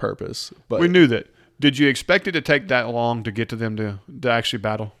a bigger purpose. But we knew that. Did you expect it to take that long to get to them to actually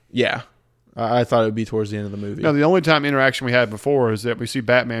battle? yeah, I thought it would be towards the end of the movie. No, the only time interaction we had before is that we see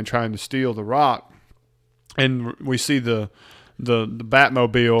Batman trying to steal the Rock, and we see the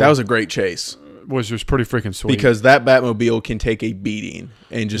Batmobile. That was a great chase was just pretty freaking sweet. because that Batmobile can take a beating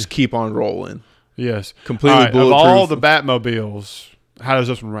and just keep on rolling. yes, Completely All right, bulletproof. Of all the Batmobiles, how does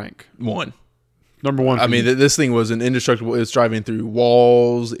this one rank? One. Number one. I for mean, you. this thing was an indestructible. It's driving through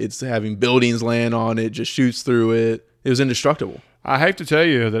walls. It's having buildings land on it. Just shoots through it. It was indestructible. I hate to tell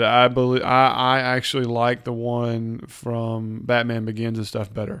you that I believe I actually like the one from Batman Begins and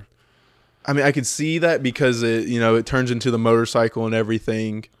stuff better. I mean, I could see that because it turns into the motorcycle and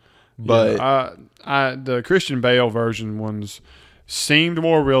everything. But Yeah, the Christian Bale version ones seemed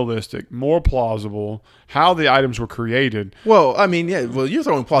more realistic, more plausible. How the items were created, well, I mean, yeah. Well, you're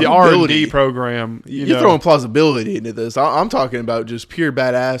throwing the plausibility. R&D program. You're throwing plausibility into this. I'm talking about just pure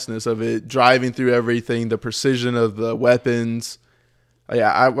badassness of it, driving through everything, the precision of the weapons.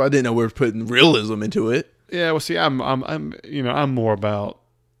 Yeah, I didn't know we were putting realism into it. Yeah, well, see, I'm more about.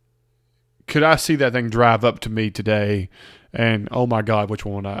 Could I see that thing drive up to me today? And oh my God, which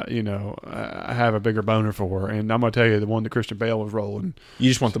one I have a bigger boner for? And I'm gonna tell you, the one that Christian Bale was rolling. You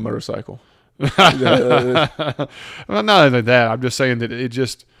just want the motorcycle. Well, not only that, I'm just saying that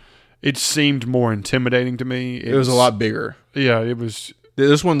it seemed more intimidating to me. It was a lot bigger. Yeah, it was.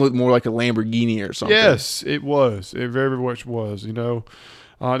 This one looked more like a Lamborghini or something. Yes, it was. It very much was. Don't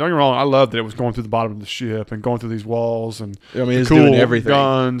get me wrong. I loved that it was going through the bottom of the ship and going through these walls and I mean, it's cool doing everything.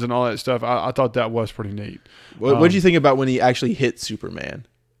 guns and all that stuff. I thought that was pretty neat. What did you think about when he actually hit Superman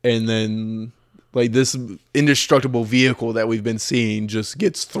and then like this indestructible vehicle that we've been seeing just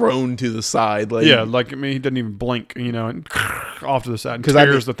gets thrown to the side? Like, Yeah, like he doesn't even blink, and off to the side and 'Cause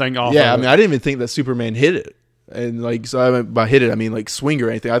tears the thing off. Yeah, of I mean, I didn't even think that Superman hit it. And like, so I mean, by hit it, I mean like swing or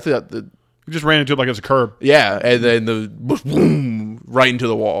anything. I thought the You just ran into it like it's a curb. yeah, and then the boom right into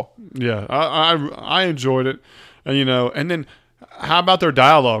the wall. Yeah, I enjoyed it, and and then how about their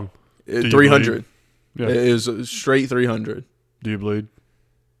dialogue? 300. Yeah. It was a straight 300. Do you bleed?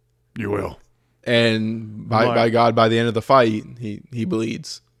 You will. And by God, by the end of the fight, he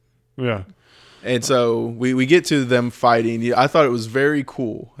bleeds. Yeah. And so we get to them fighting. I thought it was very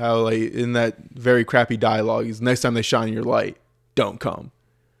cool how like in that very crappy dialogue is next time they shine your light, don't come.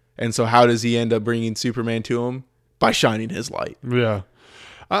 And so how does he end up bringing Superman to him? By shining his light. Yeah.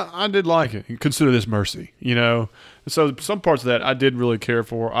 I did like it. Consider this mercy, So some parts of that I did really care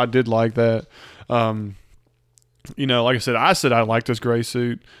for. I did like that. Like I said I like this gray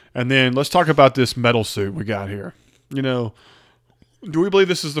suit. And then let's talk about this metal suit we got here. Do we believe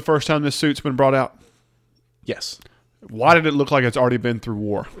this is the first time this suit's been brought out? Yes. Why did it look like it's already been through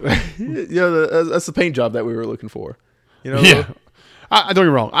war? That's the paint job that we were looking for. Yeah. I don't get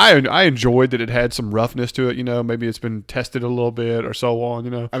me wrong. I enjoyed that it had some roughness to it. Maybe it's been tested a little bit or so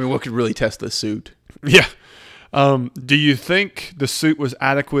on. I mean, what could really test this suit? Yeah. Do you think the suit was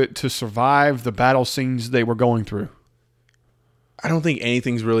adequate to survive the battle scenes they were going through? I don't think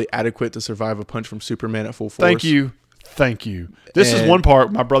anything's really adequate to survive a punch from Superman at full force. Thank you. This is one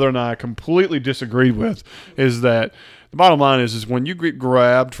part my brother and I completely disagreed with, is that the bottom line is when you get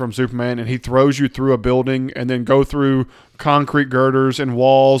grabbed from Superman and he throws you through a building and then go through concrete girders and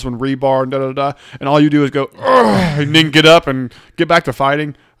walls and rebar and da-da-da, and all you do is go, ugh, and then get up and get back to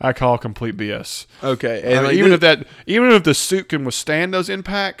fighting, I call complete BS. Okay. And even if the suit can withstand those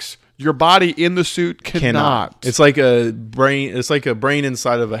impacts, your body in the suit cannot. It's like a brain. It's like a brain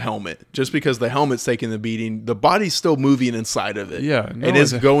inside of a helmet. Just because the helmet's taking the beating, the body's still moving inside of it. Yeah, and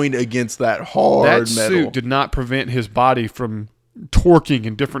it's going against that hard that metal. That suit did not prevent his body from torquing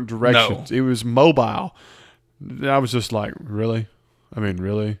in different directions. No. It was mobile. I was just like, really? I mean,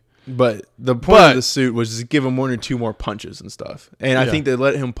 really? But the point of the suit was to give him one or two more punches and stuff. And I think they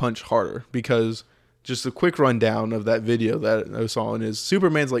let him punch harder because. Just a quick rundown of that video that I saw is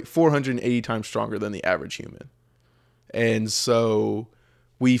Superman's like 480 times stronger than the average human. And so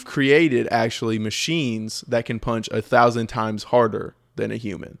we've created actually machines that can punch 1,000 times harder than a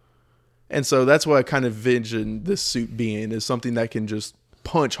human. And so that's what I kind of envisioned this suit being, is something that can just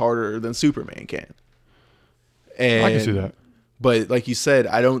punch harder than Superman can. And, I can see that. But like you said,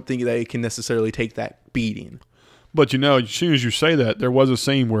 I don't think that it can necessarily take that beating. But as soon as you say that, there was a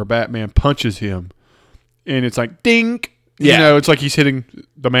scene where Batman punches him. And it's like, dink. Yeah. It's like he's hitting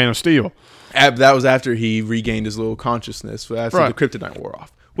the Man of Steel. That was after he regained his little consciousness, after the kryptonite wore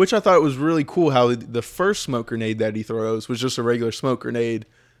off. Which I thought was really cool how the first smoke grenade that he throws was just a regular smoke grenade.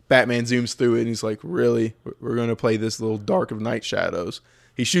 Batman zooms through it and he's like, really? We're going to play this little Dark of Night Shadows.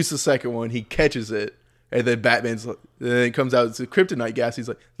 He shoots the second one. He catches it. And then then it comes out, it's a kryptonite gas. He's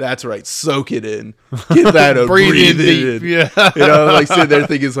like, that's right, soak it in. Get that up, breathe it in. Yeah. Like sitting there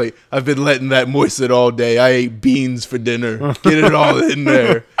thinking, it's like, I've been letting that moisten all day. I ate beans for dinner. Get it all in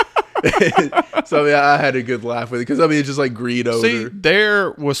there. So I had a good laugh with it because it's just like greed over. See,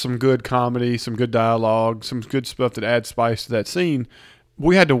 there was some good comedy, some good dialogue, some good stuff that adds spice to that scene.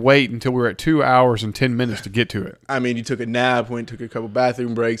 We had to wait until we were at 2 hours and 10 minutes to get to it. I mean, you took a nap, took a couple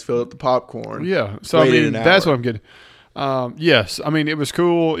bathroom breaks, filled up the popcorn. Yeah. So, that's what I'm getting. Yes. It was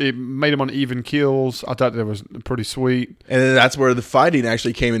cool. It made him on even kills. I thought that was pretty sweet. And then that's where the fighting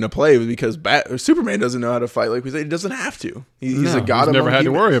actually came into play because Superman doesn't know how to fight. Like we said, he doesn't have to. He's a god. He's never had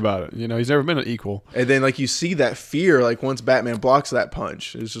to worry about it. He's never been an equal. And then you see that fear, once Batman blocks that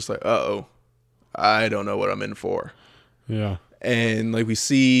punch, it's just like, uh-oh, I don't know what I'm in for. Yeah. And we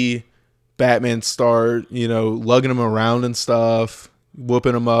see Batman start, lugging him around and stuff,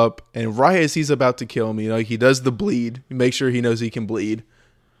 whooping him up. And right as he's about to kill him, he does the bleed. He makes sure he knows he can bleed.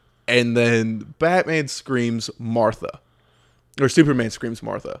 And then Batman screams Martha. Or Superman screams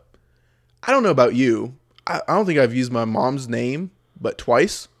Martha. I don't know about you. I don't think I've used my mom's name but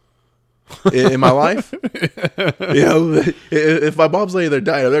twice in my life. If my mom's laying there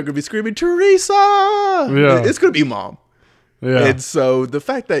dying, they're going to be screaming, Teresa! Yeah. It's going to be Mom. Yeah. And so the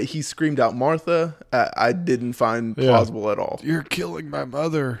fact that he screamed out Martha, I didn't find plausible at all. You're killing my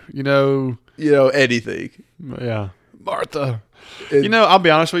mother, anything. Yeah. Martha. I'll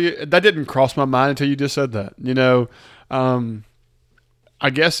be honest with you, that didn't cross my mind until you just said that. I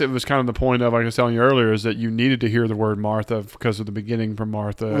guess it was kind of the point of, like I was telling you earlier, is that you needed to hear the word Martha because of the beginning from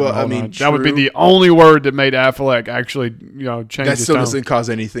Martha. Well, that would be the only word that made Affleck actually, change that his still tone. Doesn't cause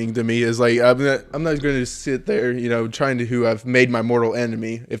anything to me. Is I'm not going to sit there, trying to who I've made my mortal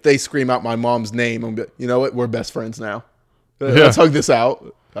enemy. If they scream out my mom's name, I'm you know what? We're best friends now. Let's hug this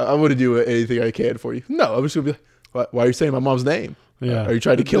out. I would do anything I can for you. No, I'm just gonna be like, why are you saying my mom's name? Yeah. Are you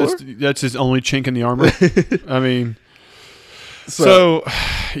trying to kill her? That's his only chink in the armor. I mean, so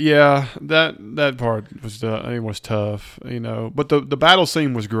yeah, that part was I think was tough, But the battle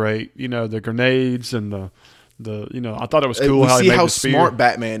scene was great. The grenades and the I thought it was cool how he made the spear. Smart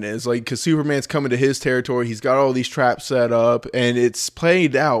Batman is, like, because Superman's coming to his territory. He's got all these traps set up, and it's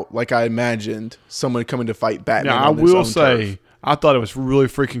played out like I imagined someone coming to fight Batman. Now, I will say, turf. I thought it was really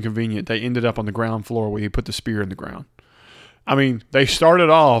freaking convenient. They ended up on the ground floor where he put the spear in the ground. I mean, they started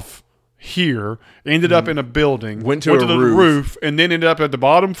off here, ended up in a building, went to the roof, and then ended up at the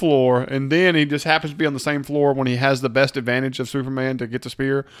bottom floor, and then he just happens to be on the same floor when he has the best advantage of Superman to get the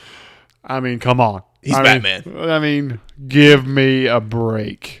spear. I mean, come on. He's Batman. I mean, give me a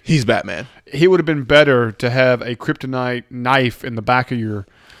break. He's Batman. He would have been better to have a kryptonite knife in the back of your,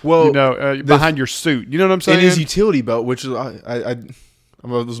 behind your suit. You know what I'm saying? In his utility belt, which is I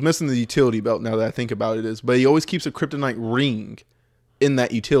was missing the utility belt now that I think about it, but he always keeps a kryptonite ring in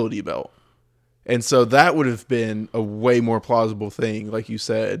that utility belt. And so that would have been a way more plausible thing, like you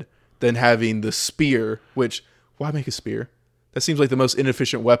said, than having the spear, which, why make a spear? That seems like the most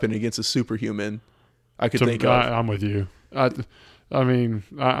inefficient weapon against a superhuman I could think of. I'm with you. I mean,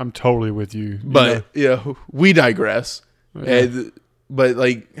 I'm totally with you. But, we digress. Yeah. But,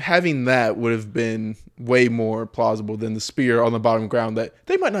 like, having that would have been way more plausible than the spear on the bottom ground that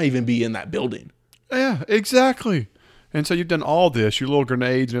they might not even be in that building. Yeah, exactly. And so you've done all this, your little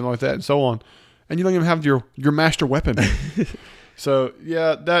grenades and all like that and so on, and you don't even have your master weapon. So,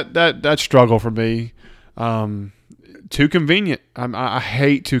 yeah, that struggle for me. Too convenient. I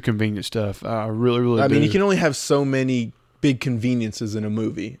hate too convenient stuff. I really, really do. I mean, you can only have so many big conveniences in a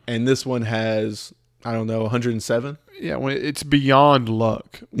movie, and this one has, 107? Yeah, when it's beyond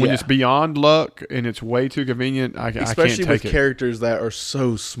luck. When it's beyond luck and it's way too convenient, I can't take it. Especially with characters that are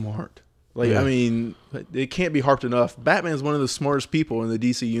so smart. Like, I mean, it can't be harped enough. Batman's one of the smartest people in the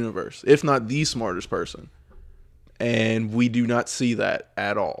DC universe, if not the smartest person. And we do not see that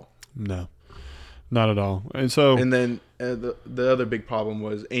at all. No. Not at all. And then the other big problem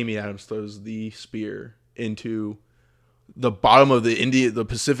was Amy Adams throws the spear into the bottom of the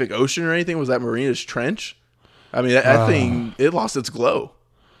Pacific Ocean or anything. Was that Marina's Trench? I mean, that thing, it lost its glow.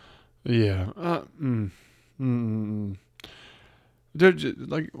 Yeah. They're just,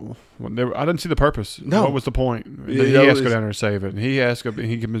 like, I didn't see the purpose. No. What was the point? He has to go down there and save it. And he asked if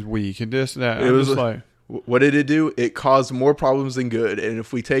he was weak and this and that. It was like, what did it do? It caused more problems than good. And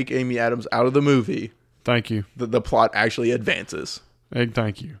if we take Amy Adams out of the movie, thank you. The plot actually advances.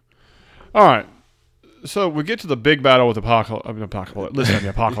 Thank you. All right. So we get to the big battle with Apocalypse. Listen to me,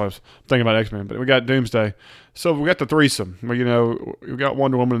 Apocalypse. I'm thinking about X-Men, but we got Doomsday. So we got the threesome. We got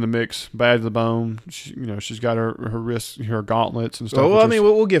Wonder Woman in the mix, bad to the bone. She's got her wrists, her gauntlets and stuff. Well, I mean,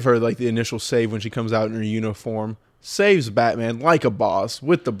 we'll give her like the initial save when she comes out in her uniform. Saves Batman like a boss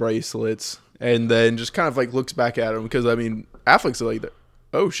with the bracelets, and then just kind of like looks back at him because, I mean, Affleck's like,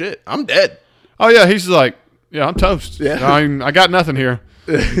 oh shit, I'm dead. Oh yeah, he's like, yeah, I'm toast. Yeah. I got nothing here.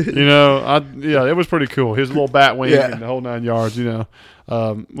 It was pretty cool. His little bat wing and the whole 9 yards,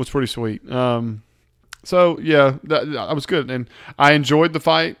 was pretty sweet. So yeah, that was good, and I enjoyed the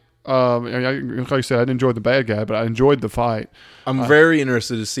fight. Like I said, I didn't enjoy the bad guy, but I enjoyed the fight. I'm very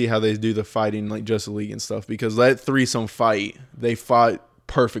interested to see how they do the fighting, like Justice League and stuff, because that threesome fight, they fought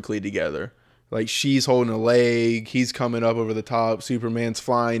perfectly together. Like, she's holding a leg, he's coming up over the top, Superman's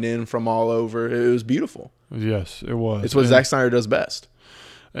flying in from all over. It was beautiful. Yes, it was. It's what Zack Snyder does best.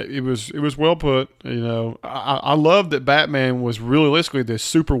 It was well put. I love that Batman was realistically this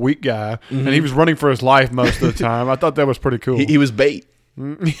super weak guy, and he was running for his life most of the time. I thought that was pretty cool. He was bait.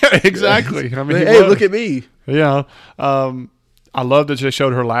 Yeah, exactly. I mean, hey, look at me. Yeah. I love that they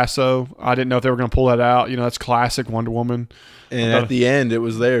showed her lasso. I didn't know if they were going to pull that out. That's classic Wonder Woman. And at the end, it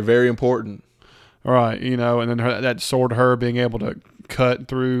was there, very important. All right, and then that sword, her being able to cut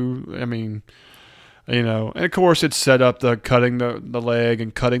through. I mean. And of course it's set up the cutting the leg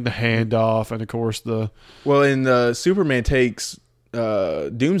and cutting the hand off, and of course Superman takes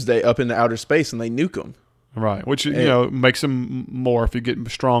Doomsday up into outer space and they nuke him. Right, which makes him more if you get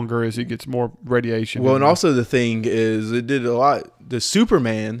stronger as he gets more radiation. Well, and also the thing is it did a lot. The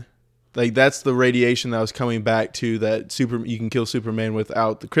Superman, like, that's the radiation that was coming back to that you can kill Superman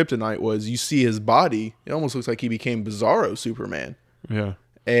without the kryptonite. Was you see his body? It almost looks like he became Bizarro Superman. Yeah.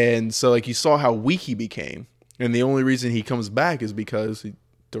 And so, like, you saw how weak he became. And the only reason he comes back is because he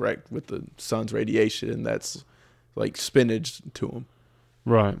direct with the sun's radiation, and that's like spinach to him.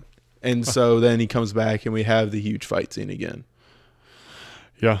 Right. And so then he comes back, and we have the huge fight scene again.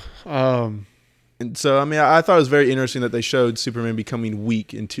 Yeah. And so, I mean, I thought it was very interesting that they showed Superman becoming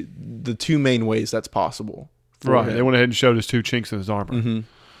weak in the two main ways that's possible. Right. him. They went ahead and showed his 2 chinks in his armor.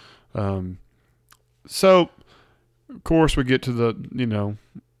 Mm-hmm. So, of course, we get to the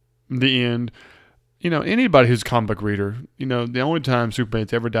end. Anybody who's a comic book reader, the only time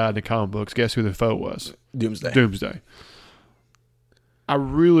Superman's ever died in the comic books, guess who the foe was? Doomsday. I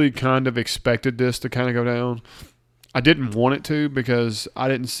really kind of expected this to kind of go down. I didn't want it to because I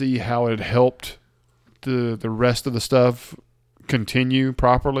didn't see how it helped the rest of the stuff continue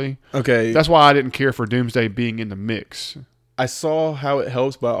properly. Okay. That's why I didn't care for Doomsday being in the mix. I saw how it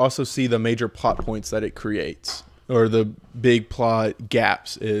helps, but I also see the major plot points that it creates, or the big plot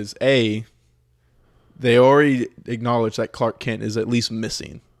gaps is, A, they already acknowledge that Clark Kent is at least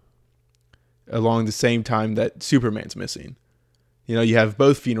missing along the same time that Superman's missing. You have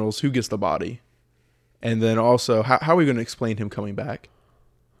both funerals. Who gets the body? And then also, how are we going to explain him coming back?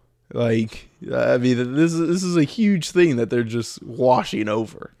 Like, I mean, this is a huge thing that they're just washing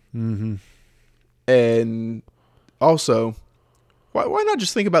over. Mm-hmm. And also, why not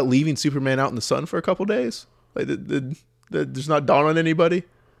just think about leaving Superman out in the sun for a couple days? Like, there's not dawn on anybody.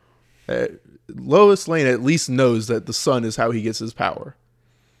 Lois Lane at least knows that the sun is how he gets his power.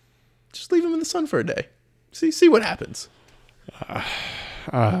 Just leave him in the sun for a day. See what happens.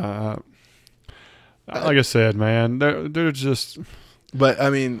 Like I said, man, they're just. But I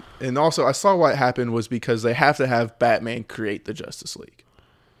mean, and also I saw what happened was because they have to have Batman create the Justice League.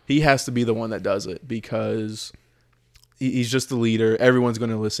 He has to be the one that does it because he's just the leader. Everyone's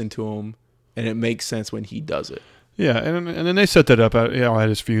going to listen to him, and it makes sense when he does it. Yeah, and then they set that up at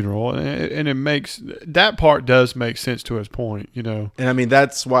his funeral, and it makes that part does make sense to his point, And I mean,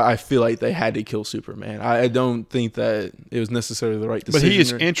 that's why I feel like they had to kill Superman. I don't think that it was necessarily the right decision. But he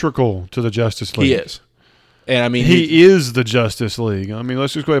is integral to the Justice League. He is. And I mean, he is the Justice League. I mean,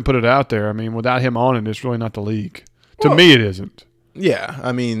 let's just go ahead and put it out there. I mean, without him on it, it's really not the League. To me, it isn't. Yeah,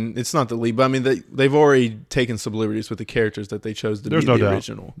 I mean, it's not the League, but I mean, they've already taken some liberties with the characters that they chose to be the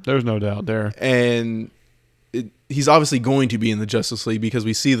original. There's no doubt there. And he's obviously going to be in the Justice League because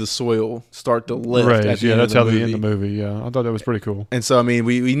we see the soil start to lift. At the end that's of how the they end the movie. Yeah, I thought that was pretty cool. And so, I mean,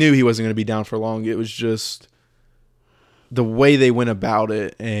 we knew he wasn't going to be down for long. It was just the way they went about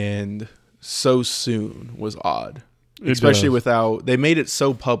it and so soon was odd. Especially without, they made it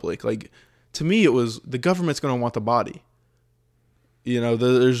so public. Like, to me, it was the government's going to want the body.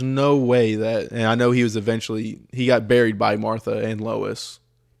 There's no way that, and I know he got buried by Martha and Lois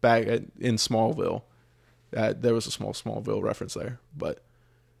back in Smallville. There was a small Smallville reference there, but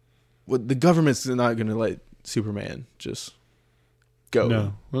the government's not going to let Superman just go.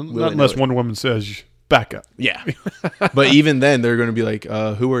 No, not unless Wonder Woman says back up. Yeah, but even then, they're going to be like,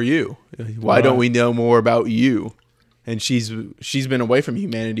 "Who are you? Why don't we know more about you?" And she's been away from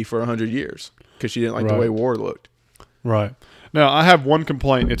humanity for 100 years because she didn't like the way war looked. Right. Now, I have one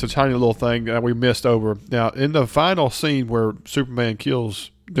complaint. It's a tiny little thing that we missed over. Now, in the final scene where Superman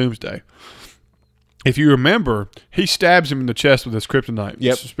kills Doomsday, if you remember, he stabs him in the chest with his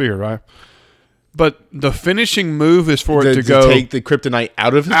kryptonite spear, right? But the finishing move is for it to go take the kryptonite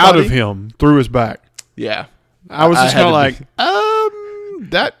out of him through his back. Yeah, I was just kind of like,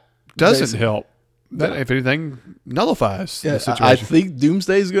 that doesn't help. That, if anything, nullifies the situation. I think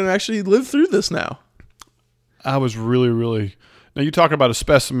Doomsday is going to actually live through this now. I was really, really. Now, you talk about a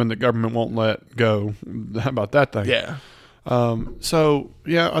specimen that government won't let go. How about that thing? Yeah. So,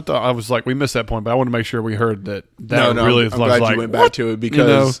 yeah, I thought I was like, we missed that point, but I want to make sure we heard that. No, really I'm glad you went back to it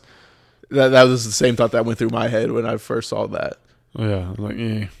because that was the same thought that went through my head when I first saw that. Yeah, like,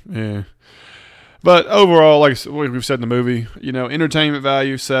 yeah. But overall, like we've said in the movie, entertainment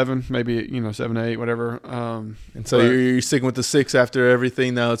value 7, maybe 7, 8, whatever. And so you're sticking with the 6 after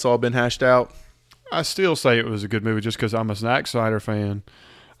everything. Now it's all been hashed out. I still say it was a good movie just because I'm a Zack Snyder fan.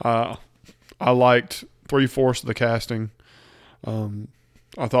 I liked 3/4 of the casting.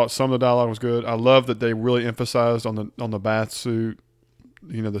 I thought some of the dialogue was good. I love that they really emphasized on the bath suit.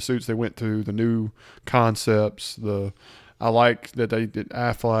 The suits they went to, the new concepts, I like that they did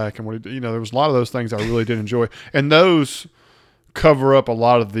Affleck and there was a lot of those things I really did enjoy. And those cover up a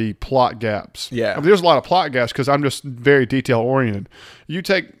lot of the plot gaps. Yeah. I mean, there's a lot of plot gaps because I'm just very detail oriented. You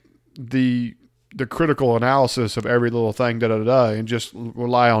take the critical analysis of every little thing, and just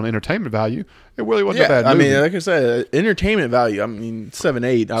rely on entertainment value. It really wasn't a bad movie. I mean, like I said, entertainment value. I mean, 7,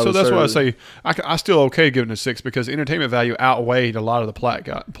 8. So that's why I say I still okay giving it a 6 because entertainment value outweighed a lot of the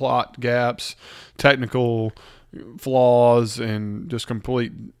plot gaps, technical flaws, and just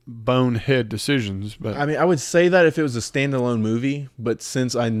complete bonehead decisions. But I mean, I would say that if it was a standalone movie, but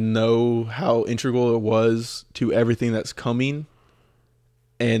since I know how integral it was to everything that's coming,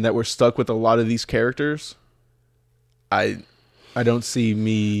 and that we're stuck with a lot of these characters, I don't see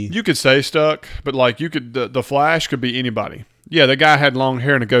me. You could say stuck, but like you could, the Flash could be anybody. Yeah, the guy had long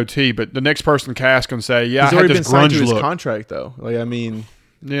hair and a goatee, but the next person cast can say, "Yeah, He's I had already this been signed grunge to his look." contract, though. Like, I mean,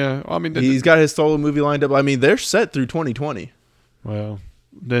 Yeah, I mean, he's got his solo movie lined up. I mean, they're set through 2020. well,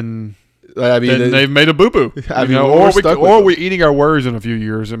 then Like, I mean, they've made a boo boo. I mean, or we're stuck with we're eating our words in a few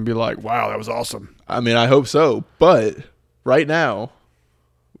years and be like, "Wow, that was awesome." I mean, I hope so. But right now,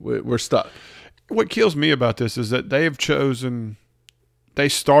 we're stuck. What kills me about this is that they have chosen. They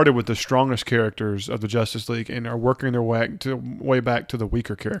started with the strongest characters of the Justice League and are working their way back to the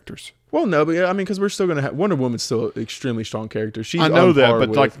weaker characters. Well, no, but I mean, because we're still going to have Wonder Woman's still an extremely strong character. She's I know on that, par but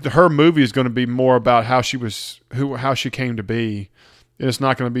with- like her movie is going to be more about how she came to be, and it's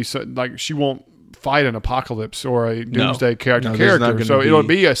not going to be so, like she won't fight an apocalypse or a doomsday No, there's not character. gonna So it'll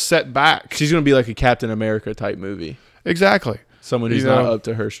be- be a setback. she's going to be like a Captain America type movie. Exactly. Someone who's You not know? up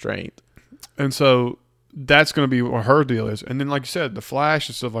to her strength. And so that's going to be what her deal is. And then, like you said, the Flash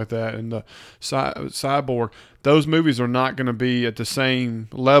and stuff like that, and the Cyborg, those movies are not going to be at the same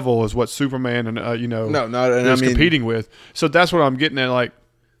level as what Superman and No, not. And I is mean, competing with. So that's what I'm getting at. Like,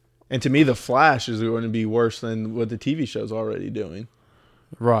 and to me, the Flash is going to be worse than what the TV show's already doing.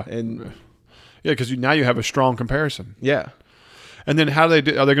 right? And Yeah, because now you have a strong comparison. yeah, And then how do they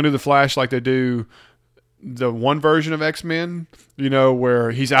do? Are they going to do the Flash like they do the one version of X-Men? You know,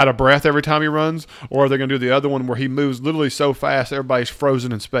 where he's out of breath every time he runs, or are they going to do the other one where he moves literally so fast everybody's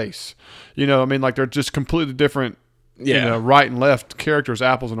frozen in space? You know, I mean, like they're just completely different. yeah. You know, right and left characters,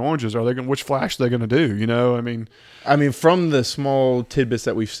 apples and oranges. Are they going? Which Flash are they going to do? You know, I mean, From the small tidbits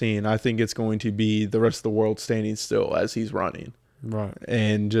that we've seen, I think it's going to be the rest of the world standing still as he's running. right.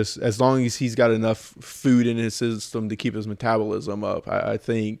 And just as long as he's got enough food in his system to keep his metabolism up, I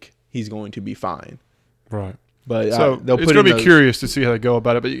think he's going to be fine. Right. But So they'll it's put going to in be those- curious to see how they go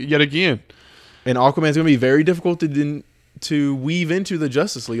about it. But yet again, And Aquaman's going to be very difficult to weave into the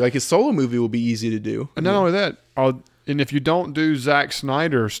Justice League. Like his solo movie will be easy to do. and not only that, and if you don't do Zack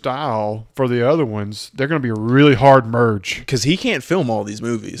Snyder style for the other ones, they're going to be a really hard merge. Because he can't film all these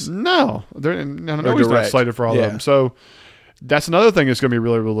movies. No, I know Or he's not direct. slated for all Yeah. of them. So that's another thing that's going to be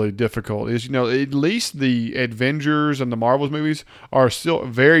really, really difficult. Is at least the Avengers and the Marvels movies are still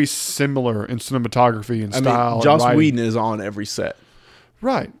very similar in cinematography and style. and Joss writing. Whedon is on every set.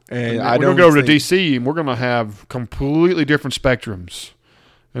 Right? And we're I going don't to go over to think- DC and we're going to have completely different spectrums,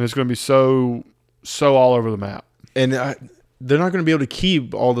 and it's going to be so all over the map. And they're not going to be able to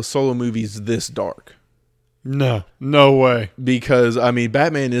keep all the solo movies this dark. No way. Because,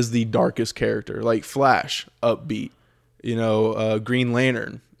 Batman is the darkest character. Like Flash, upbeat. Green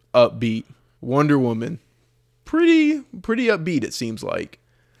Lantern, upbeat. Wonder Woman, pretty upbeat, it seems like.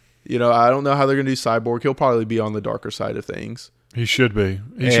 I don't know how they're going to do Cyborg. He'll probably be on the darker side of things. He should be.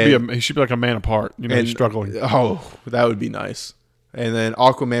 He should be like a man apart. He's struggling. Oh, that would be nice. And then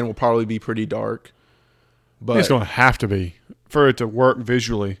Aquaman will probably be pretty dark. But It's going to have to be for it to work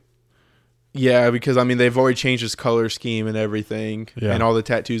visually. yeah, because they've already changed his color scheme and everything, Yeah. and all the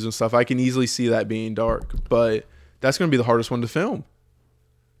tattoos and stuff. I can easily see that being dark, but that's going to be the hardest one to film.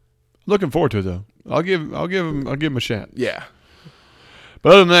 Looking forward to it though. I'll give him a shot. Yeah.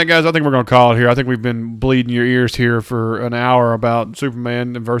 But other than that, guys, I think we're going to call it here. I think we've been bleeding your ears here for an hour about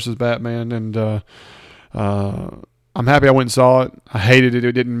Superman versus Batman, and I'm happy I went and saw it. I hated it;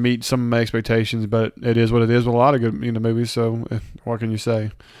 it didn't meet some of my expectations, but it is what it is with a lot of good movies. So what can you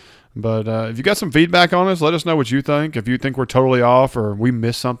say? But if you got some feedback on us, let us know what you think. If you think we're totally off or we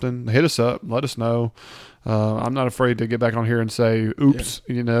missed something, hit us up. Let us know. I'm not afraid to get back on here and say, oops,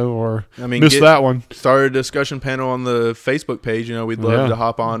 or missed that one. Start a discussion panel on the Facebook page. We'd love Yeah. to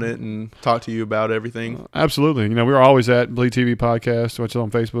hop on it and talk to you about everything. Absolutely. We're always at Bleed TV Podcast, which is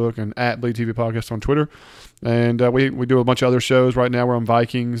on Facebook, and at Bleed TV Podcast on Twitter. And we do a bunch of other shows. Right now we're on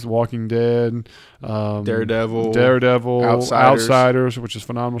Vikings, Walking Dead, Daredevil, Outsiders, which is a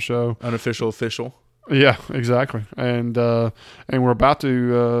phenomenal show. Unofficial, official. Yeah, exactly. And we're about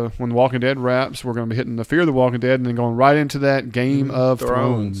to, when Walking Dead wraps, we're going to be hitting the Fear of the Walking Dead and then going right into that Game of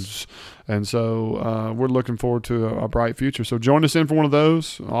Thrones. And so we're looking forward to a bright future. So join us in for one of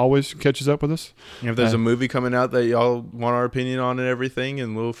those. Always catches up with us. If there's a movie coming out that y'all want our opinion on and everything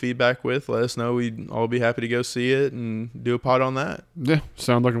and a little feedback with, let us know. We'd all be happy to go see it and do a pod on that. Yeah,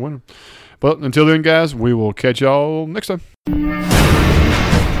 sounds like a winner. But until then, guys, we will catch y'all next time.